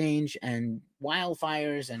climate change and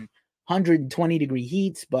wildfires and 120-degree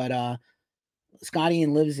heats, but Scott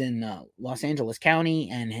Ian lives in Los Angeles County,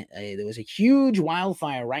 and there was a huge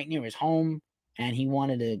wildfire right near his home, and he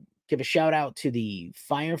wanted to give a shout out to the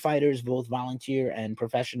firefighters, both volunteer and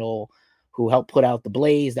professional, who helped put out the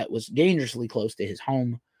blaze that was dangerously close to his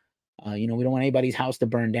home. We don't want anybody's house to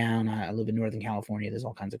burn down. I live in Northern California. There's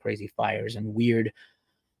all kinds of crazy fires and weird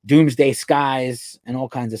doomsday skies and all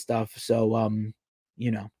kinds of stuff. So,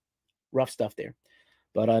 rough stuff there.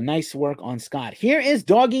 But nice work on Scott. Here is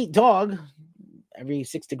Dog Eat Dog. Every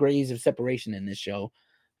 6 degrees of separation in this show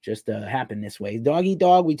just happened this way. Dog Eat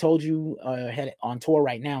Dog, we told you, head on tour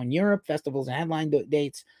right now in Europe, festivals and headline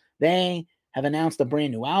dates. They have announced a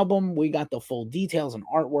brand new album. We got the full details and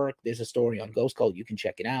artwork. There's a story on Ghost Cult. You can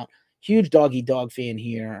check it out. Huge Dog Eat Dog fan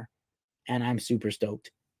here, and I'm super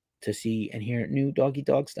stoked to see and hear new Dog Eat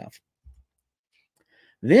Dog stuff.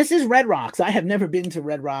 This is Red Rocks. I have never been to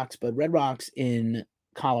Red Rocks, but Red Rocks in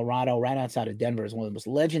Colorado, right outside of Denver, is one of the most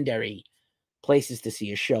legendary places to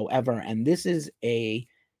see a show ever. And this is a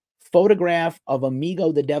photograph of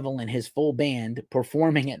Amigo the Devil and his full band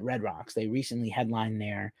performing at Red Rocks. They recently headlined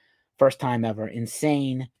there, first time ever.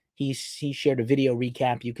 Insane. He shared a video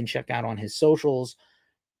recap you can check out on his socials.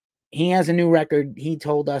 He has a new record. He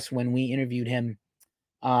told us when we interviewed him,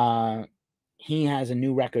 he has a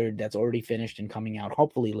new record that's already finished and coming out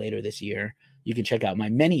hopefully later this year. You can check out my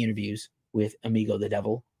many interviews with Amigo the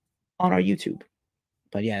Devil on our YouTube.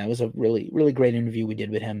 But yeah, that was a really, really great interview we did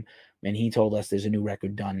with him. And he told us there's a new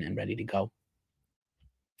record done and ready to go.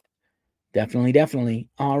 Definitely.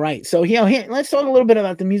 All right. So here, let's talk a little bit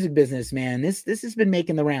about the music business, man. This has been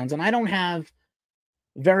making the rounds, and I don't have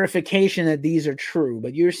verification that these are true,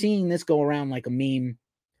 but you're seeing this go around like a meme.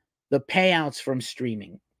 The payouts from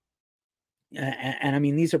streaming. And I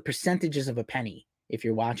mean, these are percentages of a penny if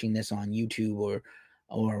you're watching this on YouTube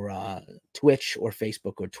or Twitch or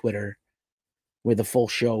Facebook or Twitter, where the full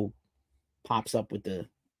show pops up with the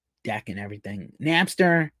deck and everything.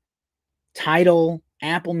 Napster, Tidal,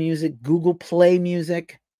 Apple Music, Google Play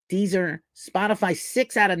Music, Deezer, Spotify,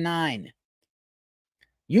 6 out of 9.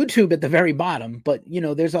 YouTube at the very bottom, but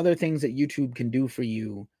there's other things that YouTube can do for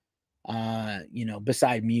you,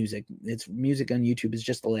 beside music. It's music on YouTube is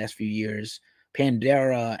just the last few years.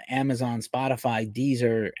 Pandora, Amazon, Spotify,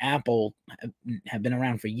 Deezer, Apple have been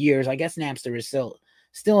around for years. I guess Napster is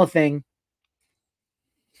still a thing.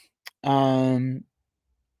 You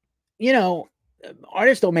know,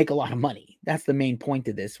 artists don't make a lot of money. That's the main point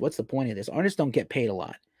of this. What's the point of this? Artists don't get paid a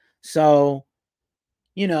lot. So,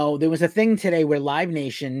 you know, there was a thing today where Live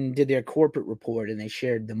Nation did their corporate report and they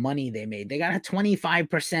shared the money they made. They got a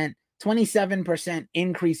 25%, 27%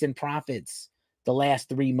 increase in profits the last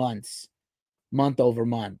 3 months, month over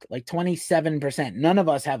month, like 27%. None of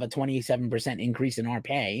us have a 27% increase in our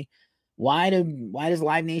pay. Why does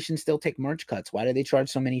Live Nation still take merch cuts? Why do they charge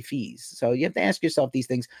so many fees? So you have to ask yourself these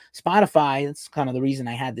things. Spotify, that's kind of the reason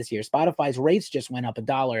I had this here. Spotify's rates just went up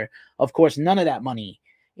 $1. Of course, none of that money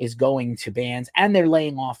is going to bands, and they're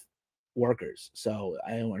laying off workers. So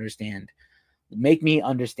I don't understand. Make me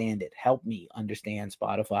understand it. Help me understand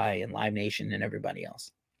Spotify and Live Nation and everybody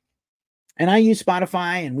else. And I use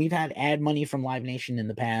Spotify, and we've had ad money from Live Nation in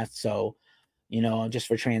the past. So, you know, just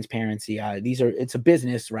for transparency, it's a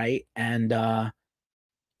business, right? And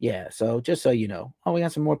yeah, so just so you know. Oh, we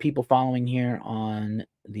got some more people following here on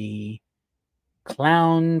the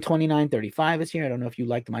Clown 2935 is here. I don't know if you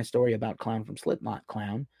liked my story about Clown from Slipknot.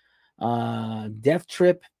 Clown. Death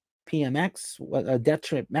Trip PMX, Death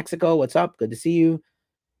Trip Mexico, what's up? Good to see you.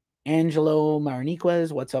 Angelo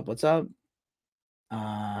Mariniquez, what's up? What's up?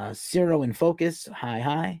 Zero in Focus,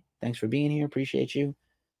 hi. Thanks for being here. Appreciate you.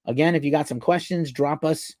 Again, if you got some questions, drop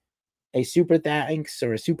us a super thanks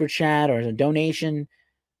or a super chat or a donation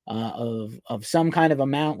of some kind of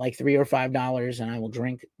amount, like $3 or $5, and I will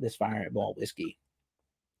drink this Fireball whiskey.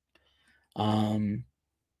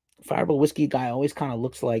 Fireball whiskey guy always kind of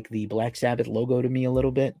looks like the Black Sabbath logo to me a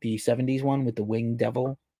little bit, the 70s one with the winged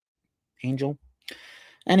devil angel.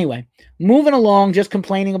 Anyway, moving along, just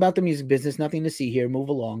complaining about the music business, nothing to see here. Move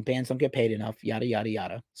along. Bands don't get paid enough, yada, yada,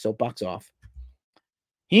 yada. Soapbox off.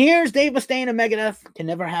 Here's Dave Mustaine of Megadeth. Can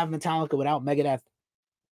never have Metallica without Megadeth.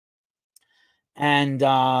 And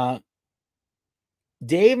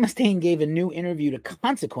Dave Mustaine gave a new interview to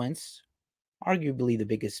Consequence, arguably the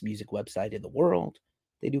biggest music website in the world.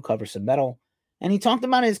 They do cover some metal. And he talked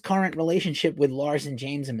about his current relationship with Lars and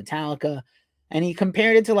James and Metallica. And he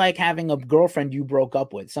compared it to like having a girlfriend you broke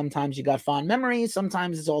up with. Sometimes you got fond memories.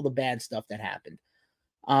 Sometimes it's all the bad stuff that happened.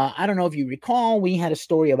 I don't know if you recall, we had a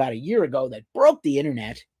story about a year ago that broke the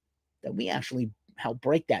internet, that we actually helped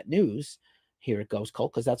break that news. Here it goes,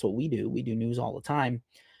 Colt, because that's what we do. We do news all the time.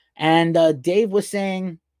 And Dave was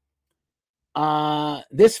saying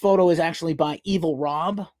this photo is actually by Evil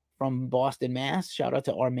Rob from Boston, Mass. Shout out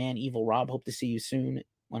to our man, Evil Rob. Hope to see you soon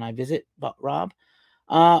when I visit, Rob.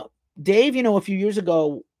 Dave, you know, a few years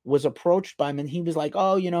ago was approached by him, and he was like,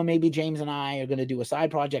 oh, you know, maybe James and I are going to do a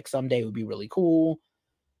side project someday. It would be really cool.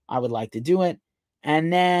 I would like to do it.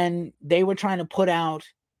 And then they were trying to put out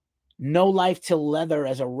No Life Till Leather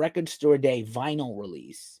as a record store day vinyl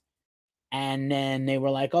release. And then they were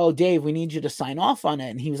like, oh, Dave, we need you to sign off on it.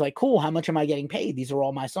 And he was like, cool. How much am I getting paid? These are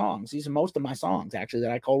all my songs. These are most of my songs, actually,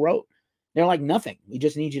 that I co-wrote. They're like, nothing. We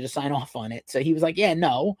just need you to sign off on it. So he was like, yeah,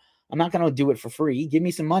 no, I'm not going to do it for free. Give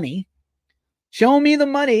me some money. Show me the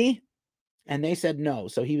money. And they said no.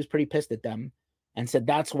 So he was pretty pissed at them and said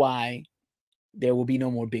that's why there will be no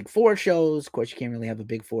more Big Four shows. Of course, you can't really have a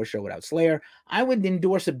Big Four show without Slayer. I would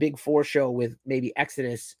endorse a Big Four show with maybe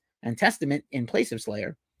Exodus and Testament in place of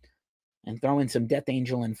Slayer, and throw in some Death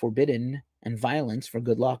Angel and Forbidden and Violence for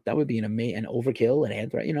good luck. That would be an Overkill and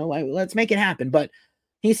Anthrax. You know, let's make it happen. But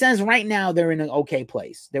he says right now they're in an okay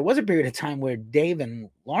place. There was a period of time where Dave and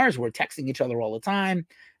Lars were texting each other all the time.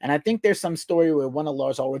 And I think there's some story where one of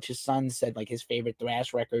Lars Ulrich's sons said like his favorite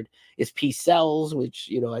thrash record is Peace Sells, which,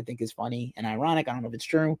 you know, I think is funny and ironic. I don't know if it's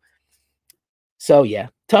true. So yeah,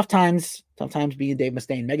 tough times being Dave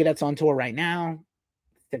Mustaine. Megadeth's on tour right now.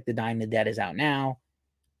 Sick to Die in the Dead is out now.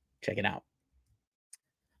 Check it out.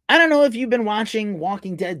 I don't know if you've been watching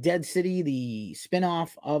Walking Dead Dead City, the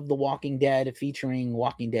spinoff of The Walking Dead featuring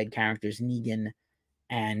Walking Dead characters Negan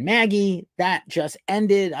and Maggie. That just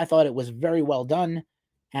ended. I thought it was very well done.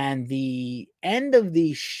 And the end of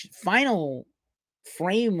the final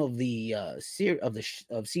frame of the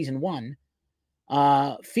of season 1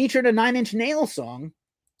 featured a Nine Inch Nails song,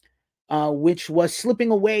 which was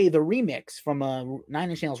Slipping Away, the remix from a Nine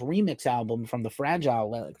Inch Nails remix album from the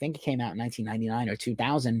Fragile. I think it came out in 1999 or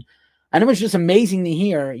 2000. And it was just amazing to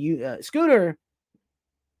hear. Scooter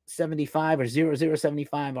 75 or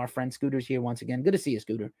 0075, our friend Scooter's here once again. Good to see you,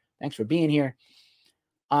 Scooter. Thanks for being here.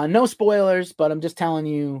 No spoilers, but I'm just telling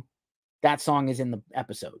you that song is in the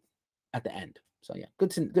episode at the end. So yeah,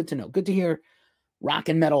 good to know. Good to hear rock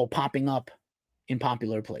and metal popping up in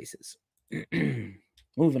popular places.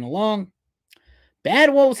 Moving along.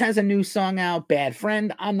 Bad Wolves has a new song out, Bad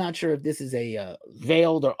Friend. I'm not sure if this is a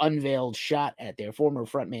veiled or unveiled shot at their former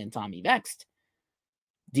frontman, Tommy Vext.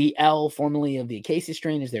 DL, formerly of the Acacia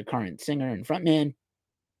Strain, is their current singer and frontman.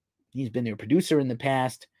 He's been their producer in the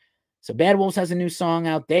past. So Bad Wolves has a new song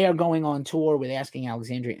out. They are going on tour with Asking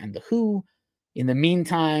Alexandria and The Who. In the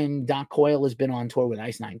meantime, Doc Coyle has been on tour with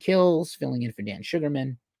Ice Nine Kills, filling in for Dan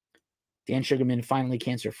Sugarman. Dan Sugarman finally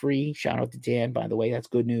cancer-free. Shout out to Dan, by the way. That's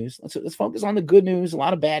good news. Let's focus on the good news. A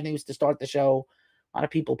lot of bad news to start the show. A lot of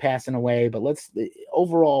people passing away, but let's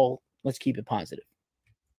keep it positive.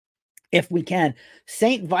 If we can.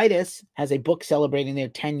 St. Vitus has a book celebrating their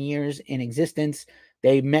 10 years in existence.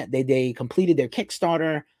 They completed their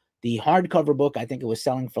Kickstarter. The hardcover book, I think it was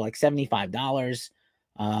selling for like $75,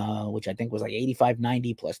 which I think was like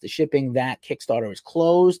 $85.90 plus the shipping. That Kickstarter is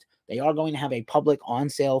closed. They are going to have a public on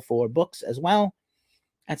sale for books as well.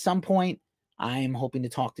 At some point, I am hoping to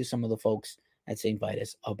talk to some of the folks at St.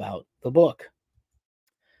 Vitus about the book.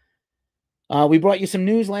 We brought you some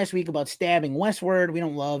news last week about Stabbing Westward. We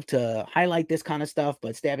don't love to highlight this kind of stuff,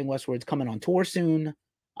 but Stabbing Westward's coming on tour soon.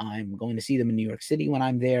 I'm going to see them in New York City when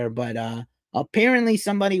I'm there, but apparently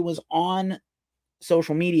somebody was on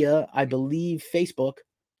social media, I believe Facebook,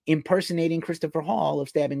 impersonating Christopher Hall of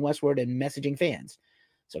Stabbing Westward and messaging fans.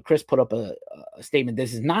 So Chris put up a statement.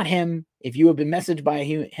 This is not him. If you have been messaged by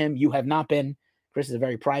him, you have not been. Chris is a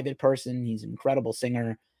very private person. He's an incredible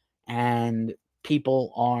singer, and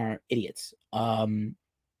people are idiots.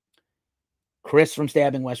 Chris from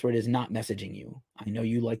Stabbing Westward is not messaging you. I know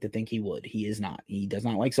you like to think he would. He is not. He does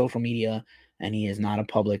not like social media, and he is not a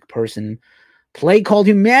public person. Plague Called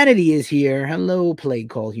Humanity is here. Hello, Plague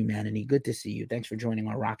Called Humanity. Good to see you. Thanks for joining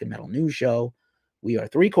our Rock and Metal News Show. We are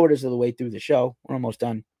 3/4 of the way through the show. We're almost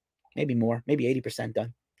done. Maybe more. Maybe 80%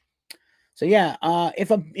 done. So yeah,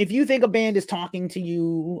 if you think a band is talking to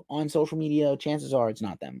you on social media, chances are it's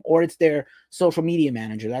not them, or it's their social media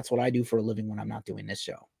manager. That's what I do for a living when I'm not doing this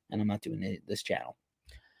show and I'm not doing this channel.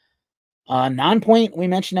 Nonpoint, we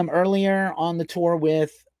mentioned them earlier on the tour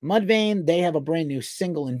with Mudvayne. They have a brand new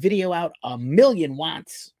single and video out, 1,000,000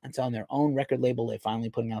 Watts. That's on their own record label. They're finally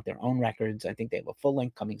putting out their own records. I think they have a full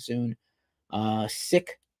length coming soon.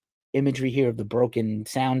 Sick imagery here of the broken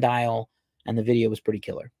sound dial, and the video was pretty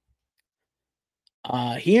killer.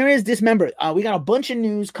 Here is Dismember. We got a bunch of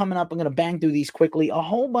news coming up. I'm going to bang through these quickly. A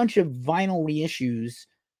whole bunch of vinyl reissues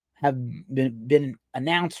have been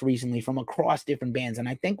announced recently from across different bands. And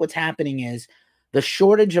I think what's happening is the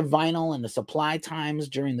shortage of vinyl and the supply times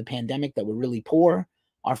during the pandemic that were really poor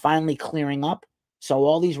are finally clearing up. So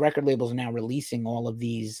all these record labels are now releasing all of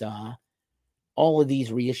these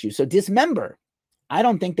reissues. So Dismember, I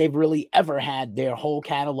don't think they've really ever had their whole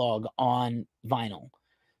catalog on vinyl.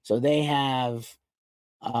 So they have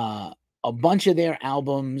a bunch of their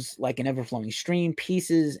albums, like An Ever-Flowing Stream,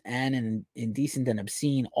 Pieces, and an Indecent and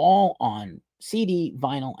Obscene, all on CD,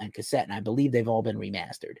 vinyl, and cassette. And I believe they've all been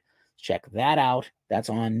remastered. Check that out.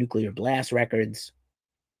 That's on Nuclear Blast Records.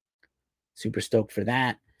 Super stoked for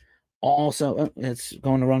that. Also, it's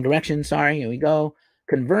going the wrong direction. Sorry. Here we go.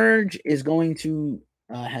 Converge is going to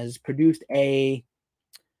has produced a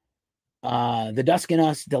The Dusk in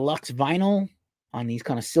Us deluxe vinyl on these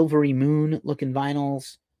kind of silvery moon looking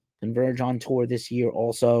vinyls. Converge on tour this year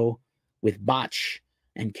also with Botch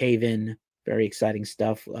and Cave In. Very exciting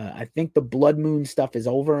stuff. I think the Blood Moon stuff is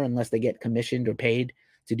over unless they get commissioned or paid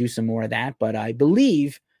to do some more of that. But I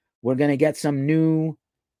believe we're going to get some new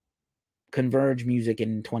Converge music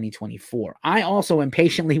in 2024. I also am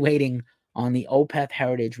patiently waiting on the Opeth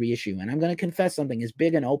Heritage reissue. And I'm going to confess something. As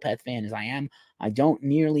big an Opeth fan as I am, I don't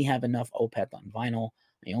nearly have enough Opeth on vinyl.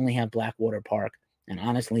 I only have Blackwater Park. And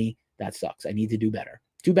honestly, that sucks. I need to do better.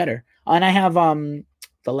 Do better. And I have the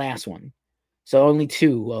last one. So only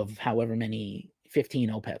 2 of however many,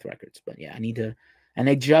 15 Opeth records. But yeah, I need to. And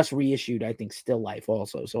they just reissued, I think, Still Life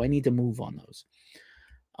also. So I need to move on those.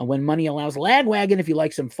 When Money Allows, Lagwagon, if you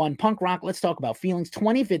like some fun punk rock, let's talk about Feelings.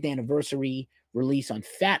 25th anniversary release on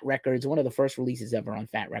Fat Records. One of the first releases ever on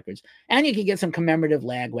Fat Records. And you can get some commemorative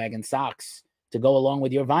Lagwagon socks to go along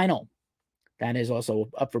with your vinyl. That is also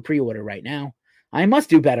up for pre-order right now. I must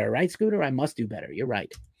do better, right, Scooter? I must do better. You're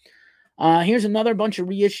right. Here's another bunch of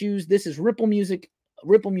reissues. This is Ripple Music.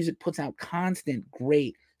 Ripple Music puts out constant,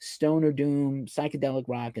 great stoner doom, psychedelic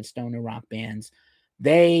rock, and stoner rock bands.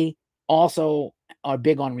 They also are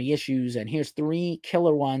big on reissues, and here's 3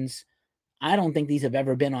 killer ones. I don't think these have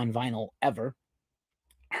ever been on vinyl, ever.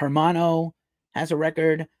 Hermano has a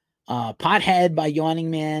record. Pothead by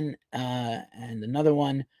Yawning Man, and another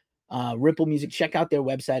one. Ripple Music. Check out their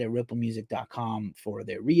website at ripplemusic.com for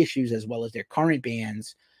their reissues as well as their current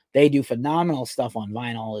bands. They do phenomenal stuff on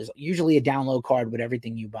vinyl. There's usually a download card with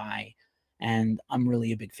everything you buy, and I'm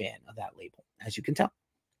really a big fan of that label, as you can tell.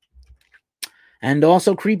 And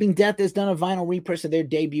also, Creeping Death has done a vinyl repress of their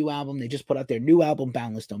debut album. They just put out their new album,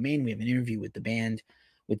 Boundless Domain. We have an interview with the band,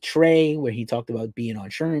 with Trey, where he talked about being on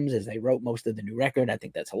shrooms as they wrote most of the new record. I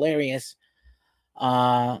think that's hilarious.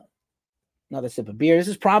 Another sip of beer. This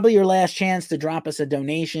is probably your last chance to drop us a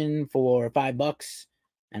donation for $5,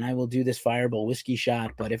 and I will do this Fireball whiskey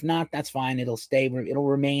shot. But if not, that's fine. It'll stay. It'll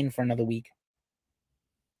remain for another week.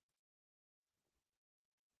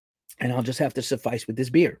 And I'll just have to suffice with this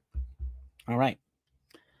beer. All right.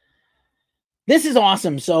 This is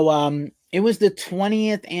awesome. So it was the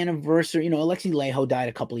 20th anniversary. Alexi Laiho died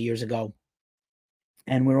a couple of years ago,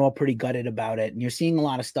 and we're all pretty gutted about it. And you're seeing a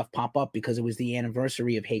lot of stuff pop up because it was the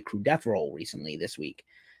anniversary of Hate Crew Death Roll recently this week.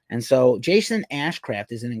 And so Jason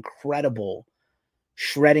Ashcraft is an incredible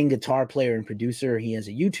shredding guitar player and producer. He has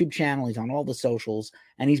a YouTube channel. He's on all the socials,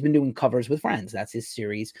 and he's been doing covers with friends. That's his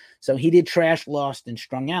series. So he did Trash, Lost, and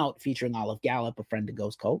Strung Out, featuring Olive Gallup, a friend to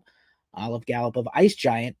Ghost Cult. Olive Gallup of Ice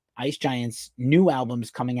Giant. Ice Giant's new album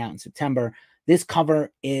is coming out in September. This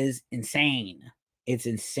cover is insane. It's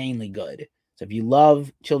insanely good. So if you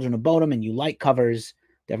love Children of Bodom and you like covers,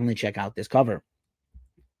 definitely check out this cover.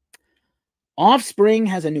 Offspring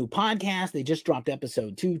has a new podcast. They just dropped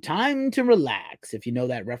episode 2, Time to Relax, if you know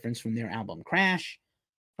that reference from their album Crash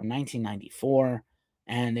from 1994.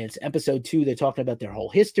 And it's episode 2. They're talking about their whole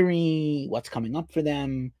history, what's coming up for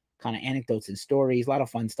them, kind of anecdotes and stories, a lot of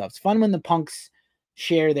fun stuff. It's fun when the punks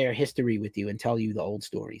share their history with you and tell you the old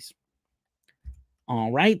stories.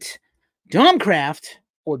 All right. Doomcraft,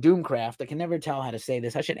 or Doomcraft, I can never tell how to say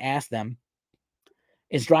this. I should ask them.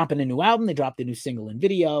 Is dropping a new album. They dropped a new single and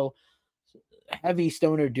video. Heavy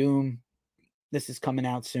stoner doom. This is coming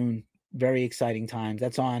out soon. Very exciting times.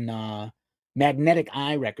 That's on Magnetic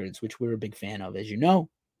Eye Records, which we're a big fan of, as you know.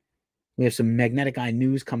 We have some Magnetic Eye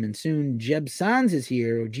news coming soon. Jeb Sans is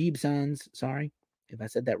here, or Jeeb Sans. Sorry if I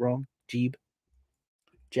said that wrong. Jeeb.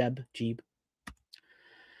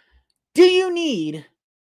 Do you need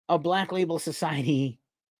a Black Label Society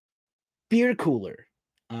beer cooler?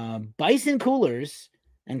 Bison Coolers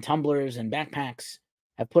and tumblers and backpacks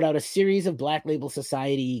have put out a series of Black Label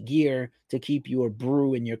Society gear to keep your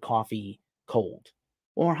brew and your coffee cold.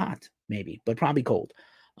 Or hot, maybe, but probably cold.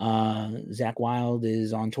 Zach Wilde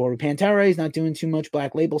is on tour with Pantera. He's not doing too much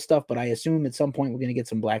Black Label stuff, but I assume at some point we're going to get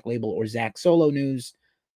some Black Label or Zach solo news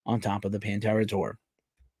on top of the Pantera tour.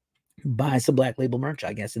 Buy some Black Label merch,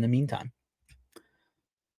 I guess, in the meantime.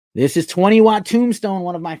 This is 20 Watt Tombstone,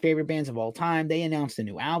 one of my favorite bands of all time. They announced a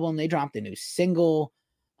new album. They dropped a new single.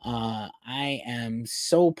 I am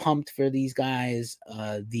so pumped for these guys.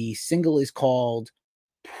 The single is called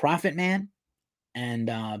Prophet Man,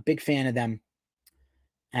 and big fan of them.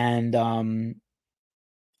 And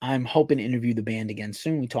I'm hoping to interview the band again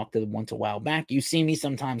soon. We talked to them once a while back. You see me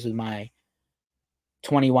sometimes with my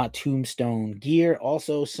 20 Watt Tombstone gear,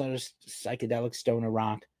 also sort of psychedelic stoner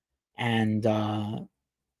rock. And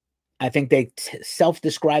I think they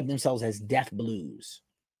self-describe themselves as Death Blues.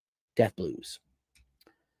 Death Blues.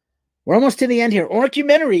 We're almost to the end here.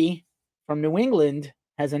 Orcumentary from New England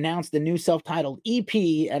has announced the new self-titled EP,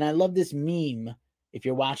 and I love this meme. If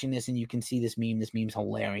you're watching this and you can see this meme's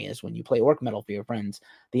hilarious. When you play orc metal for your friends,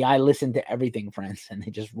 the I listen to everything friends, and they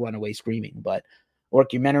just run away screaming. But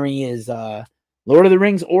Orcumentary is Lord of the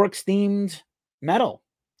Rings orcs themed metal.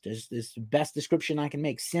 Just this best description I can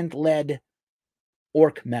make. Synth-led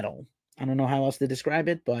orc metal. I don't know how else to describe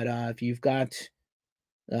it, but if you've got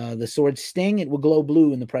the sword Sting, it will glow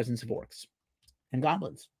blue in the presence of orcs and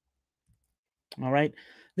goblins. All right.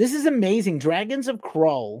 This is amazing. Dragons of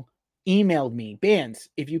Krull emailed me. Bands,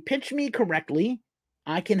 if you pitch me correctly,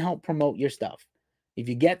 I can help promote your stuff. If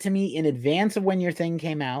you get to me in advance of when your thing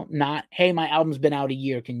came out, not, hey, my album's been out a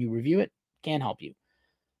year, can you review it? Can't help you.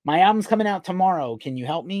 My album's coming out tomorrow, can you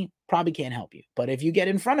help me? Probably can't help you. But if you get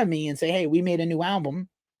in front of me and say, hey, we made a new album,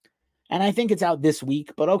 and I think it's out this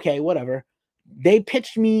week, but okay, whatever. They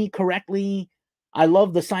pitched me correctly. I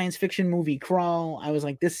love the science fiction movie Krull. I was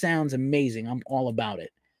like, this sounds amazing. I'm all about it.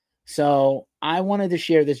 So I wanted to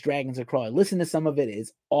share this Dragons of Krull. Listen to some of it.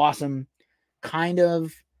 It's awesome. Kind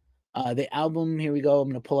of. The album, here we go. I'm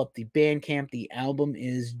going to pull up the Bandcamp. The album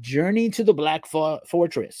is Journey to the Black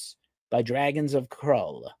Fortress by Dragons of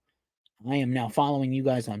Krull. I am now following you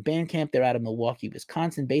guys on Bandcamp. They're out of Milwaukee,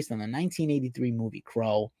 Wisconsin, based on the 1983 movie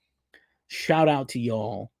Krull. Shout out to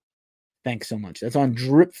y'all. Thanks so much. That's on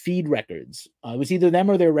Drip Feed Records. It was either them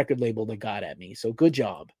or their record label that got at me. So good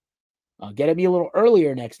job. Get at me a little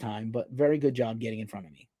earlier next time, but very good job getting in front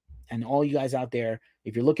of me. And all you guys out there,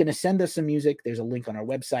 if you're looking to send us some music, there's a link on our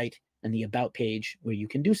website and the About page where you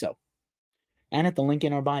can do so. And at the link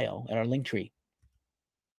in our bio, at our link tree.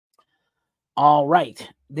 All right.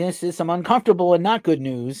 This is some uncomfortable and not good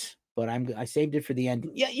news, but I saved it for the end.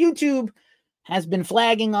 Yeah, YouTube has been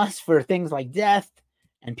flagging us for things like death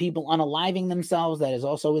and people unaliving themselves. That is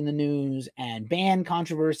also in the news, and ban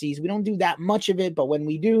controversies. We don't do that much of it, but when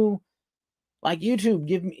we do, like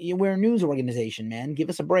YouTube, we're a news organization, man. Give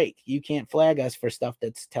us a break. You can't flag us for stuff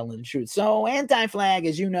that's telling the truth. So Anti-Flag,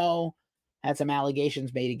 as you know, had some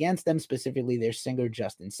allegations made against them, specifically their singer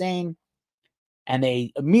Justin Sane. And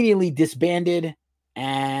they immediately disbanded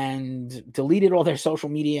and deleted all their social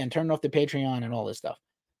media and turned off the Patreon and all this stuff.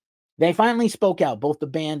 They finally spoke out, both the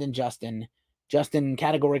band and Justin. Justin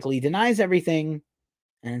categorically denies everything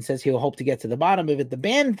and says he'll hope to get to the bottom of it. The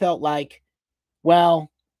band felt like, well,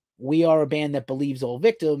 we are a band that believes all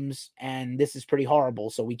victims, and this is pretty horrible,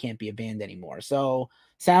 so we can't be a band anymore. So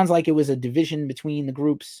sounds like it was a division between the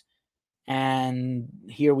groups, and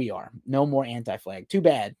here we are. No more Anti-Flag. Too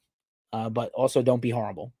bad. But also don't be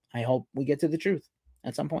horrible. I hope we get to the truth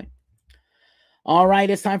at some point. All right,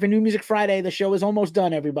 it's time for New Music Friday. The show is almost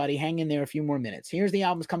done, everybody. Hang in there a few more minutes. Here's the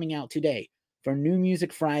albums coming out today for New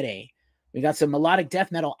Music Friday. We got some melodic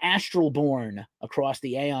death metal, Astralborn, across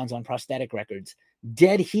the aeons on Prosthetic Records.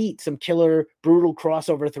 Dead Heat, some killer, brutal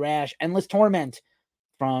crossover thrash. Endless Torment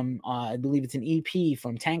from, I believe it's an EP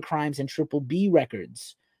from Tank Crimes and Triple B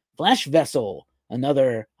Records. Flesh Vessel,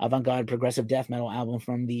 another avant-garde progressive death metal album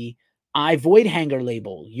from the I Void Hanger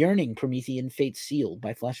label. Yearning, Promethean Fate Sealed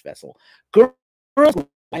by Flesh Vessel. Girl School,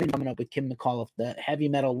 coming up with Kim McAuliffe, the heavy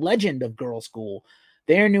metal legend of Girl School.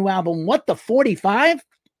 Their new album, What the 45,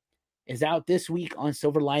 is out this week on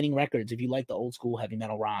Silver Lining Records. If you like the old school heavy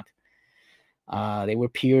metal rock, they were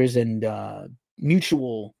peers and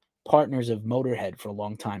mutual partners of Motorhead for a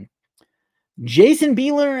long time. Jason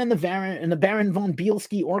Bieler and the Baron von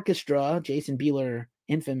Bielski Orchestra. Jason Bieler,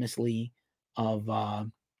 infamously of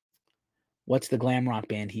what's the glam rock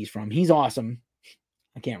band he's from? He's awesome.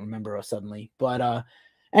 I can't remember suddenly, but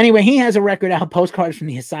anyway, he has a record out, Postcards from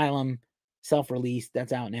the Asylum, self-released.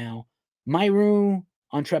 That's out now. Myru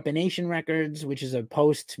on Trepanation Records, which is a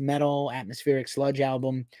post-metal atmospheric sludge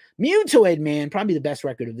album. Mutoid Man, probably the best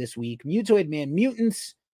record of this week. Mutoid Man,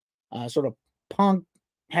 Mutants, sort of punk,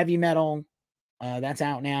 heavy metal. That's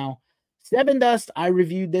out now. Seven Dust, I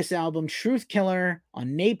reviewed this album. Truth Killer on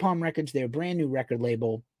Napalm Records, their brand new record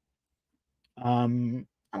label. A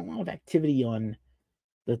lot of activity on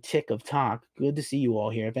the tick of talk. Good to see you all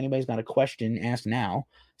here. If anybody's got a question, ask now.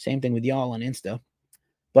 Same thing with y'all on Insta.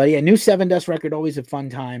 But yeah, new Seven Dust record, always a fun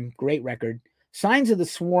time. Great record. Signs of the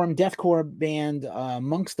Swarm, deathcore band,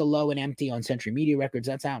 Monks the Low and Empty on Century Media Records.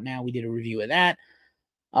 That's out now. We did a review of that.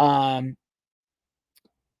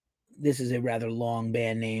 This is a rather long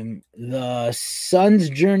band name. The Sun's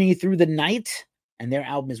Journey Through the Night, and their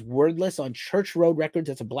album is Wordless on Church Road Records.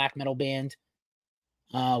 That's a black metal band.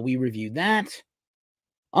 We reviewed that.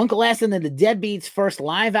 Uncle S and the Deadbeats' first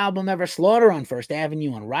live album ever, Slaughter on First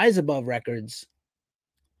Avenue on Rise Above Records.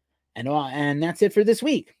 And that's it for this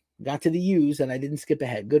week. Got to the U's and I didn't skip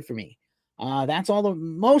ahead. Good for me. That's all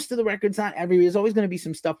most of the records. Not every, there's always going to be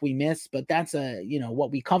some stuff we miss, but that's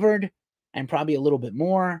what we covered and probably a little bit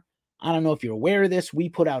more. I don't know if you're aware of this. We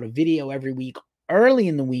put out a video every week early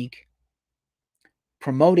in the week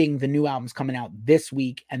promoting the new albums coming out this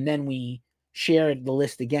week, and then we share the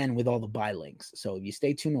list again with all the buy links. So if you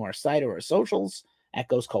stay tuned to our site or our socials at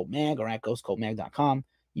Ghost Cult Mag or at ghostcultmag.com,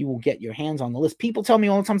 you will get your hands on the list. People tell me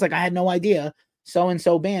all the time, like, I had no idea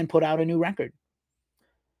so-and-so band put out a new record.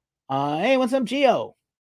 Hey, what's up, Gio?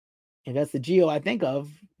 If that's the Gio I think of,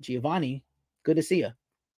 Giovanni, good to see you.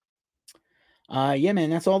 Yeah, man,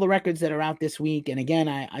 that's all the records that are out this week. And again,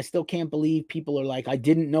 I still can't believe people are like, I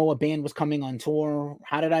didn't know a band was coming on tour.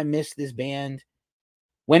 How did I miss this band?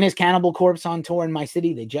 When is Cannibal Corpse on tour in my city?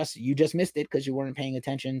 You just missed it because you weren't paying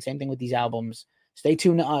attention. Same thing with these albums. Stay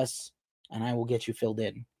tuned to us, and I will get you filled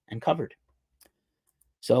in and covered.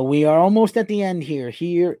 So we are almost at the end here.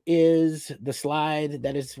 Here is the slide.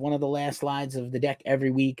 That is one of the last slides of the deck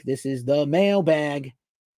every week. This is the mailbag.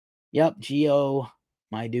 Yep, Gio,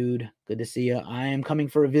 my dude. Good to see you. I am coming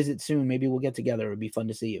for a visit soon. Maybe we'll get together. It'd be fun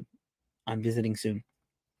to see you. I'm visiting soon.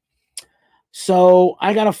 So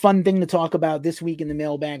I got a fun thing to talk about this week in the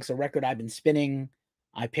mailbag. It's a record I've been spinning.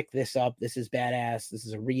 I picked this up. This is badass. This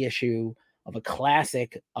is a reissue of a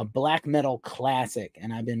classic, a black metal classic.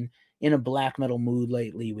 And I've been in a black metal mood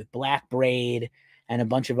lately with Black Braid and a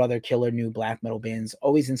bunch of other killer new black metal bands.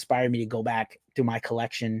 Always inspired me to go back to my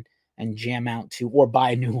collection and jam out to, or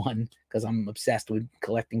buy a new one, because I'm obsessed with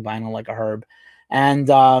collecting vinyl like a herb.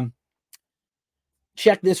 And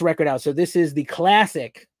check this record out. So this is the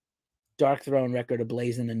classic Dark Throne record,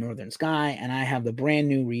 Ablaze in the Northern Sky, and I have the brand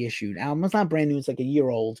new reissued album. It's not brand new, it's like a year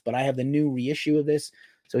old, but I have the new reissue of this.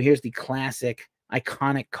 So here's the classic,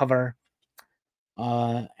 iconic cover.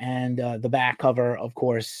 And the back cover, of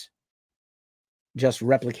course, just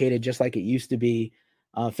replicated just like it used to be.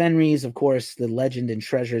 Fenris, of course, the legend and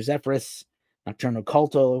treasure Zephyrus, Nocturnal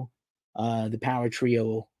Culto, the power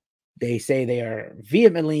trio. They say they are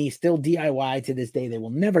vehemently still DIY to this day. They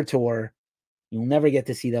will never tour. You'll never get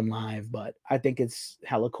to see them live, but I think it's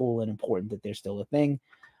hella cool and important that they're still a thing.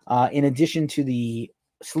 In addition to the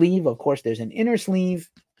sleeve, of course, there's an inner sleeve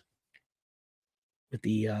with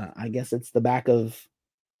the, I guess it's the back of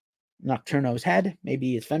Nocturno's head.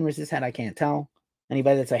 Maybe it's Fenris's head. I can't tell.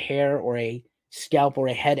 Anybody that's a hair or a scalp or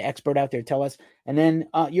a head expert out there, tell us. And then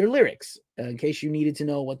your lyrics, in case you needed to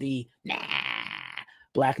know what the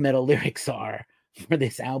black metal lyrics are for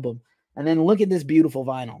this album. And then look at this beautiful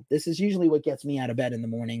vinyl. This is usually what gets me out of bed in the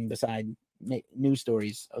morning, beside news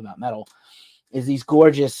stories about metal, is these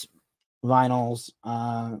gorgeous vinyls.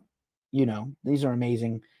 You know, these are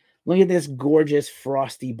amazing. Look at this gorgeous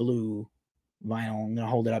frosty blue vinyl. I'm going to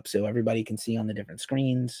hold it up so everybody can see on the different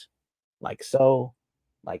screens, like so,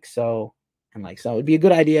 and like so. It'd be a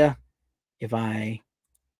good idea if I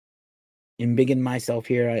embiggen myself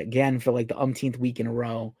here again for like the umpteenth week in a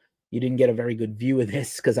row. You didn't get a very good view of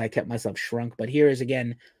this because I kept myself shrunk. But here is,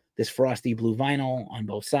 again, this frosty blue vinyl on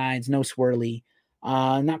both sides. No swirly.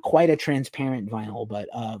 Not quite a transparent vinyl, but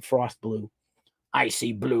frost blue.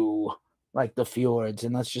 Icy blue, like the fjords.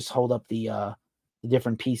 And let's just hold up the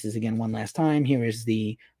different pieces again one last time. Here is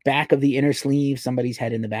the back of the inner sleeve. Somebody's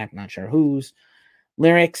head in the back, not sure whose.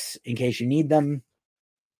 Lyrics, in case you need them.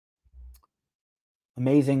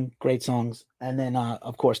 Amazing, great songs. And then,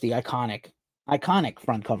 of course, the iconic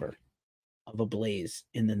front cover of Ablaze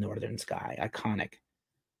in the Northern Sky. Iconic.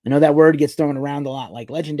 I know that word gets thrown around a lot like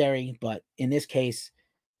legendary, but in this case,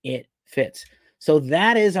 it fits. So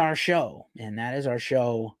that is our show. And that is our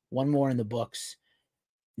show. One more in the books.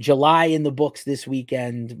 July in the books this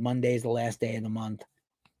weekend. Monday is the last day of the month.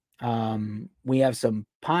 We have some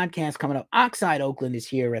podcasts coming up. Oxide Oakland is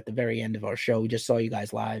here at the very end of our show. We just saw you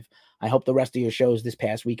guys live. I hope the rest of your shows this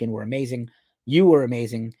past weekend were amazing. You were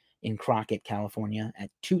amazing in Crockett, California at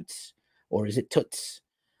Toots, or is it Toots?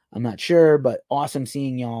 I'm not sure, but awesome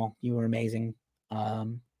seeing y'all. You were amazing.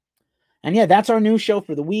 And yeah, that's our new show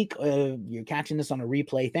for the week. You're catching this on a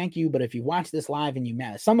replay. Thank you. But if you watch this live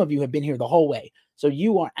and some of you have been here the whole way. So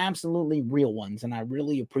you are absolutely real ones. And I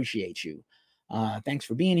really appreciate you. Thanks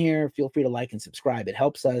for being here. Feel free to like and subscribe. It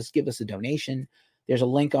helps us. Give us a donation. There's a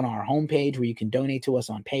link on our homepage where you can donate to us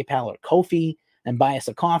on PayPal or Ko-fi and buy us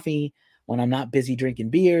a coffee when I'm not busy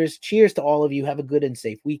drinking beers. Cheers to all of you. Have a good and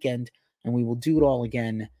safe weekend. And we will do it all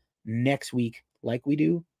again next week like we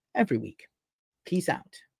do every week. Peace out.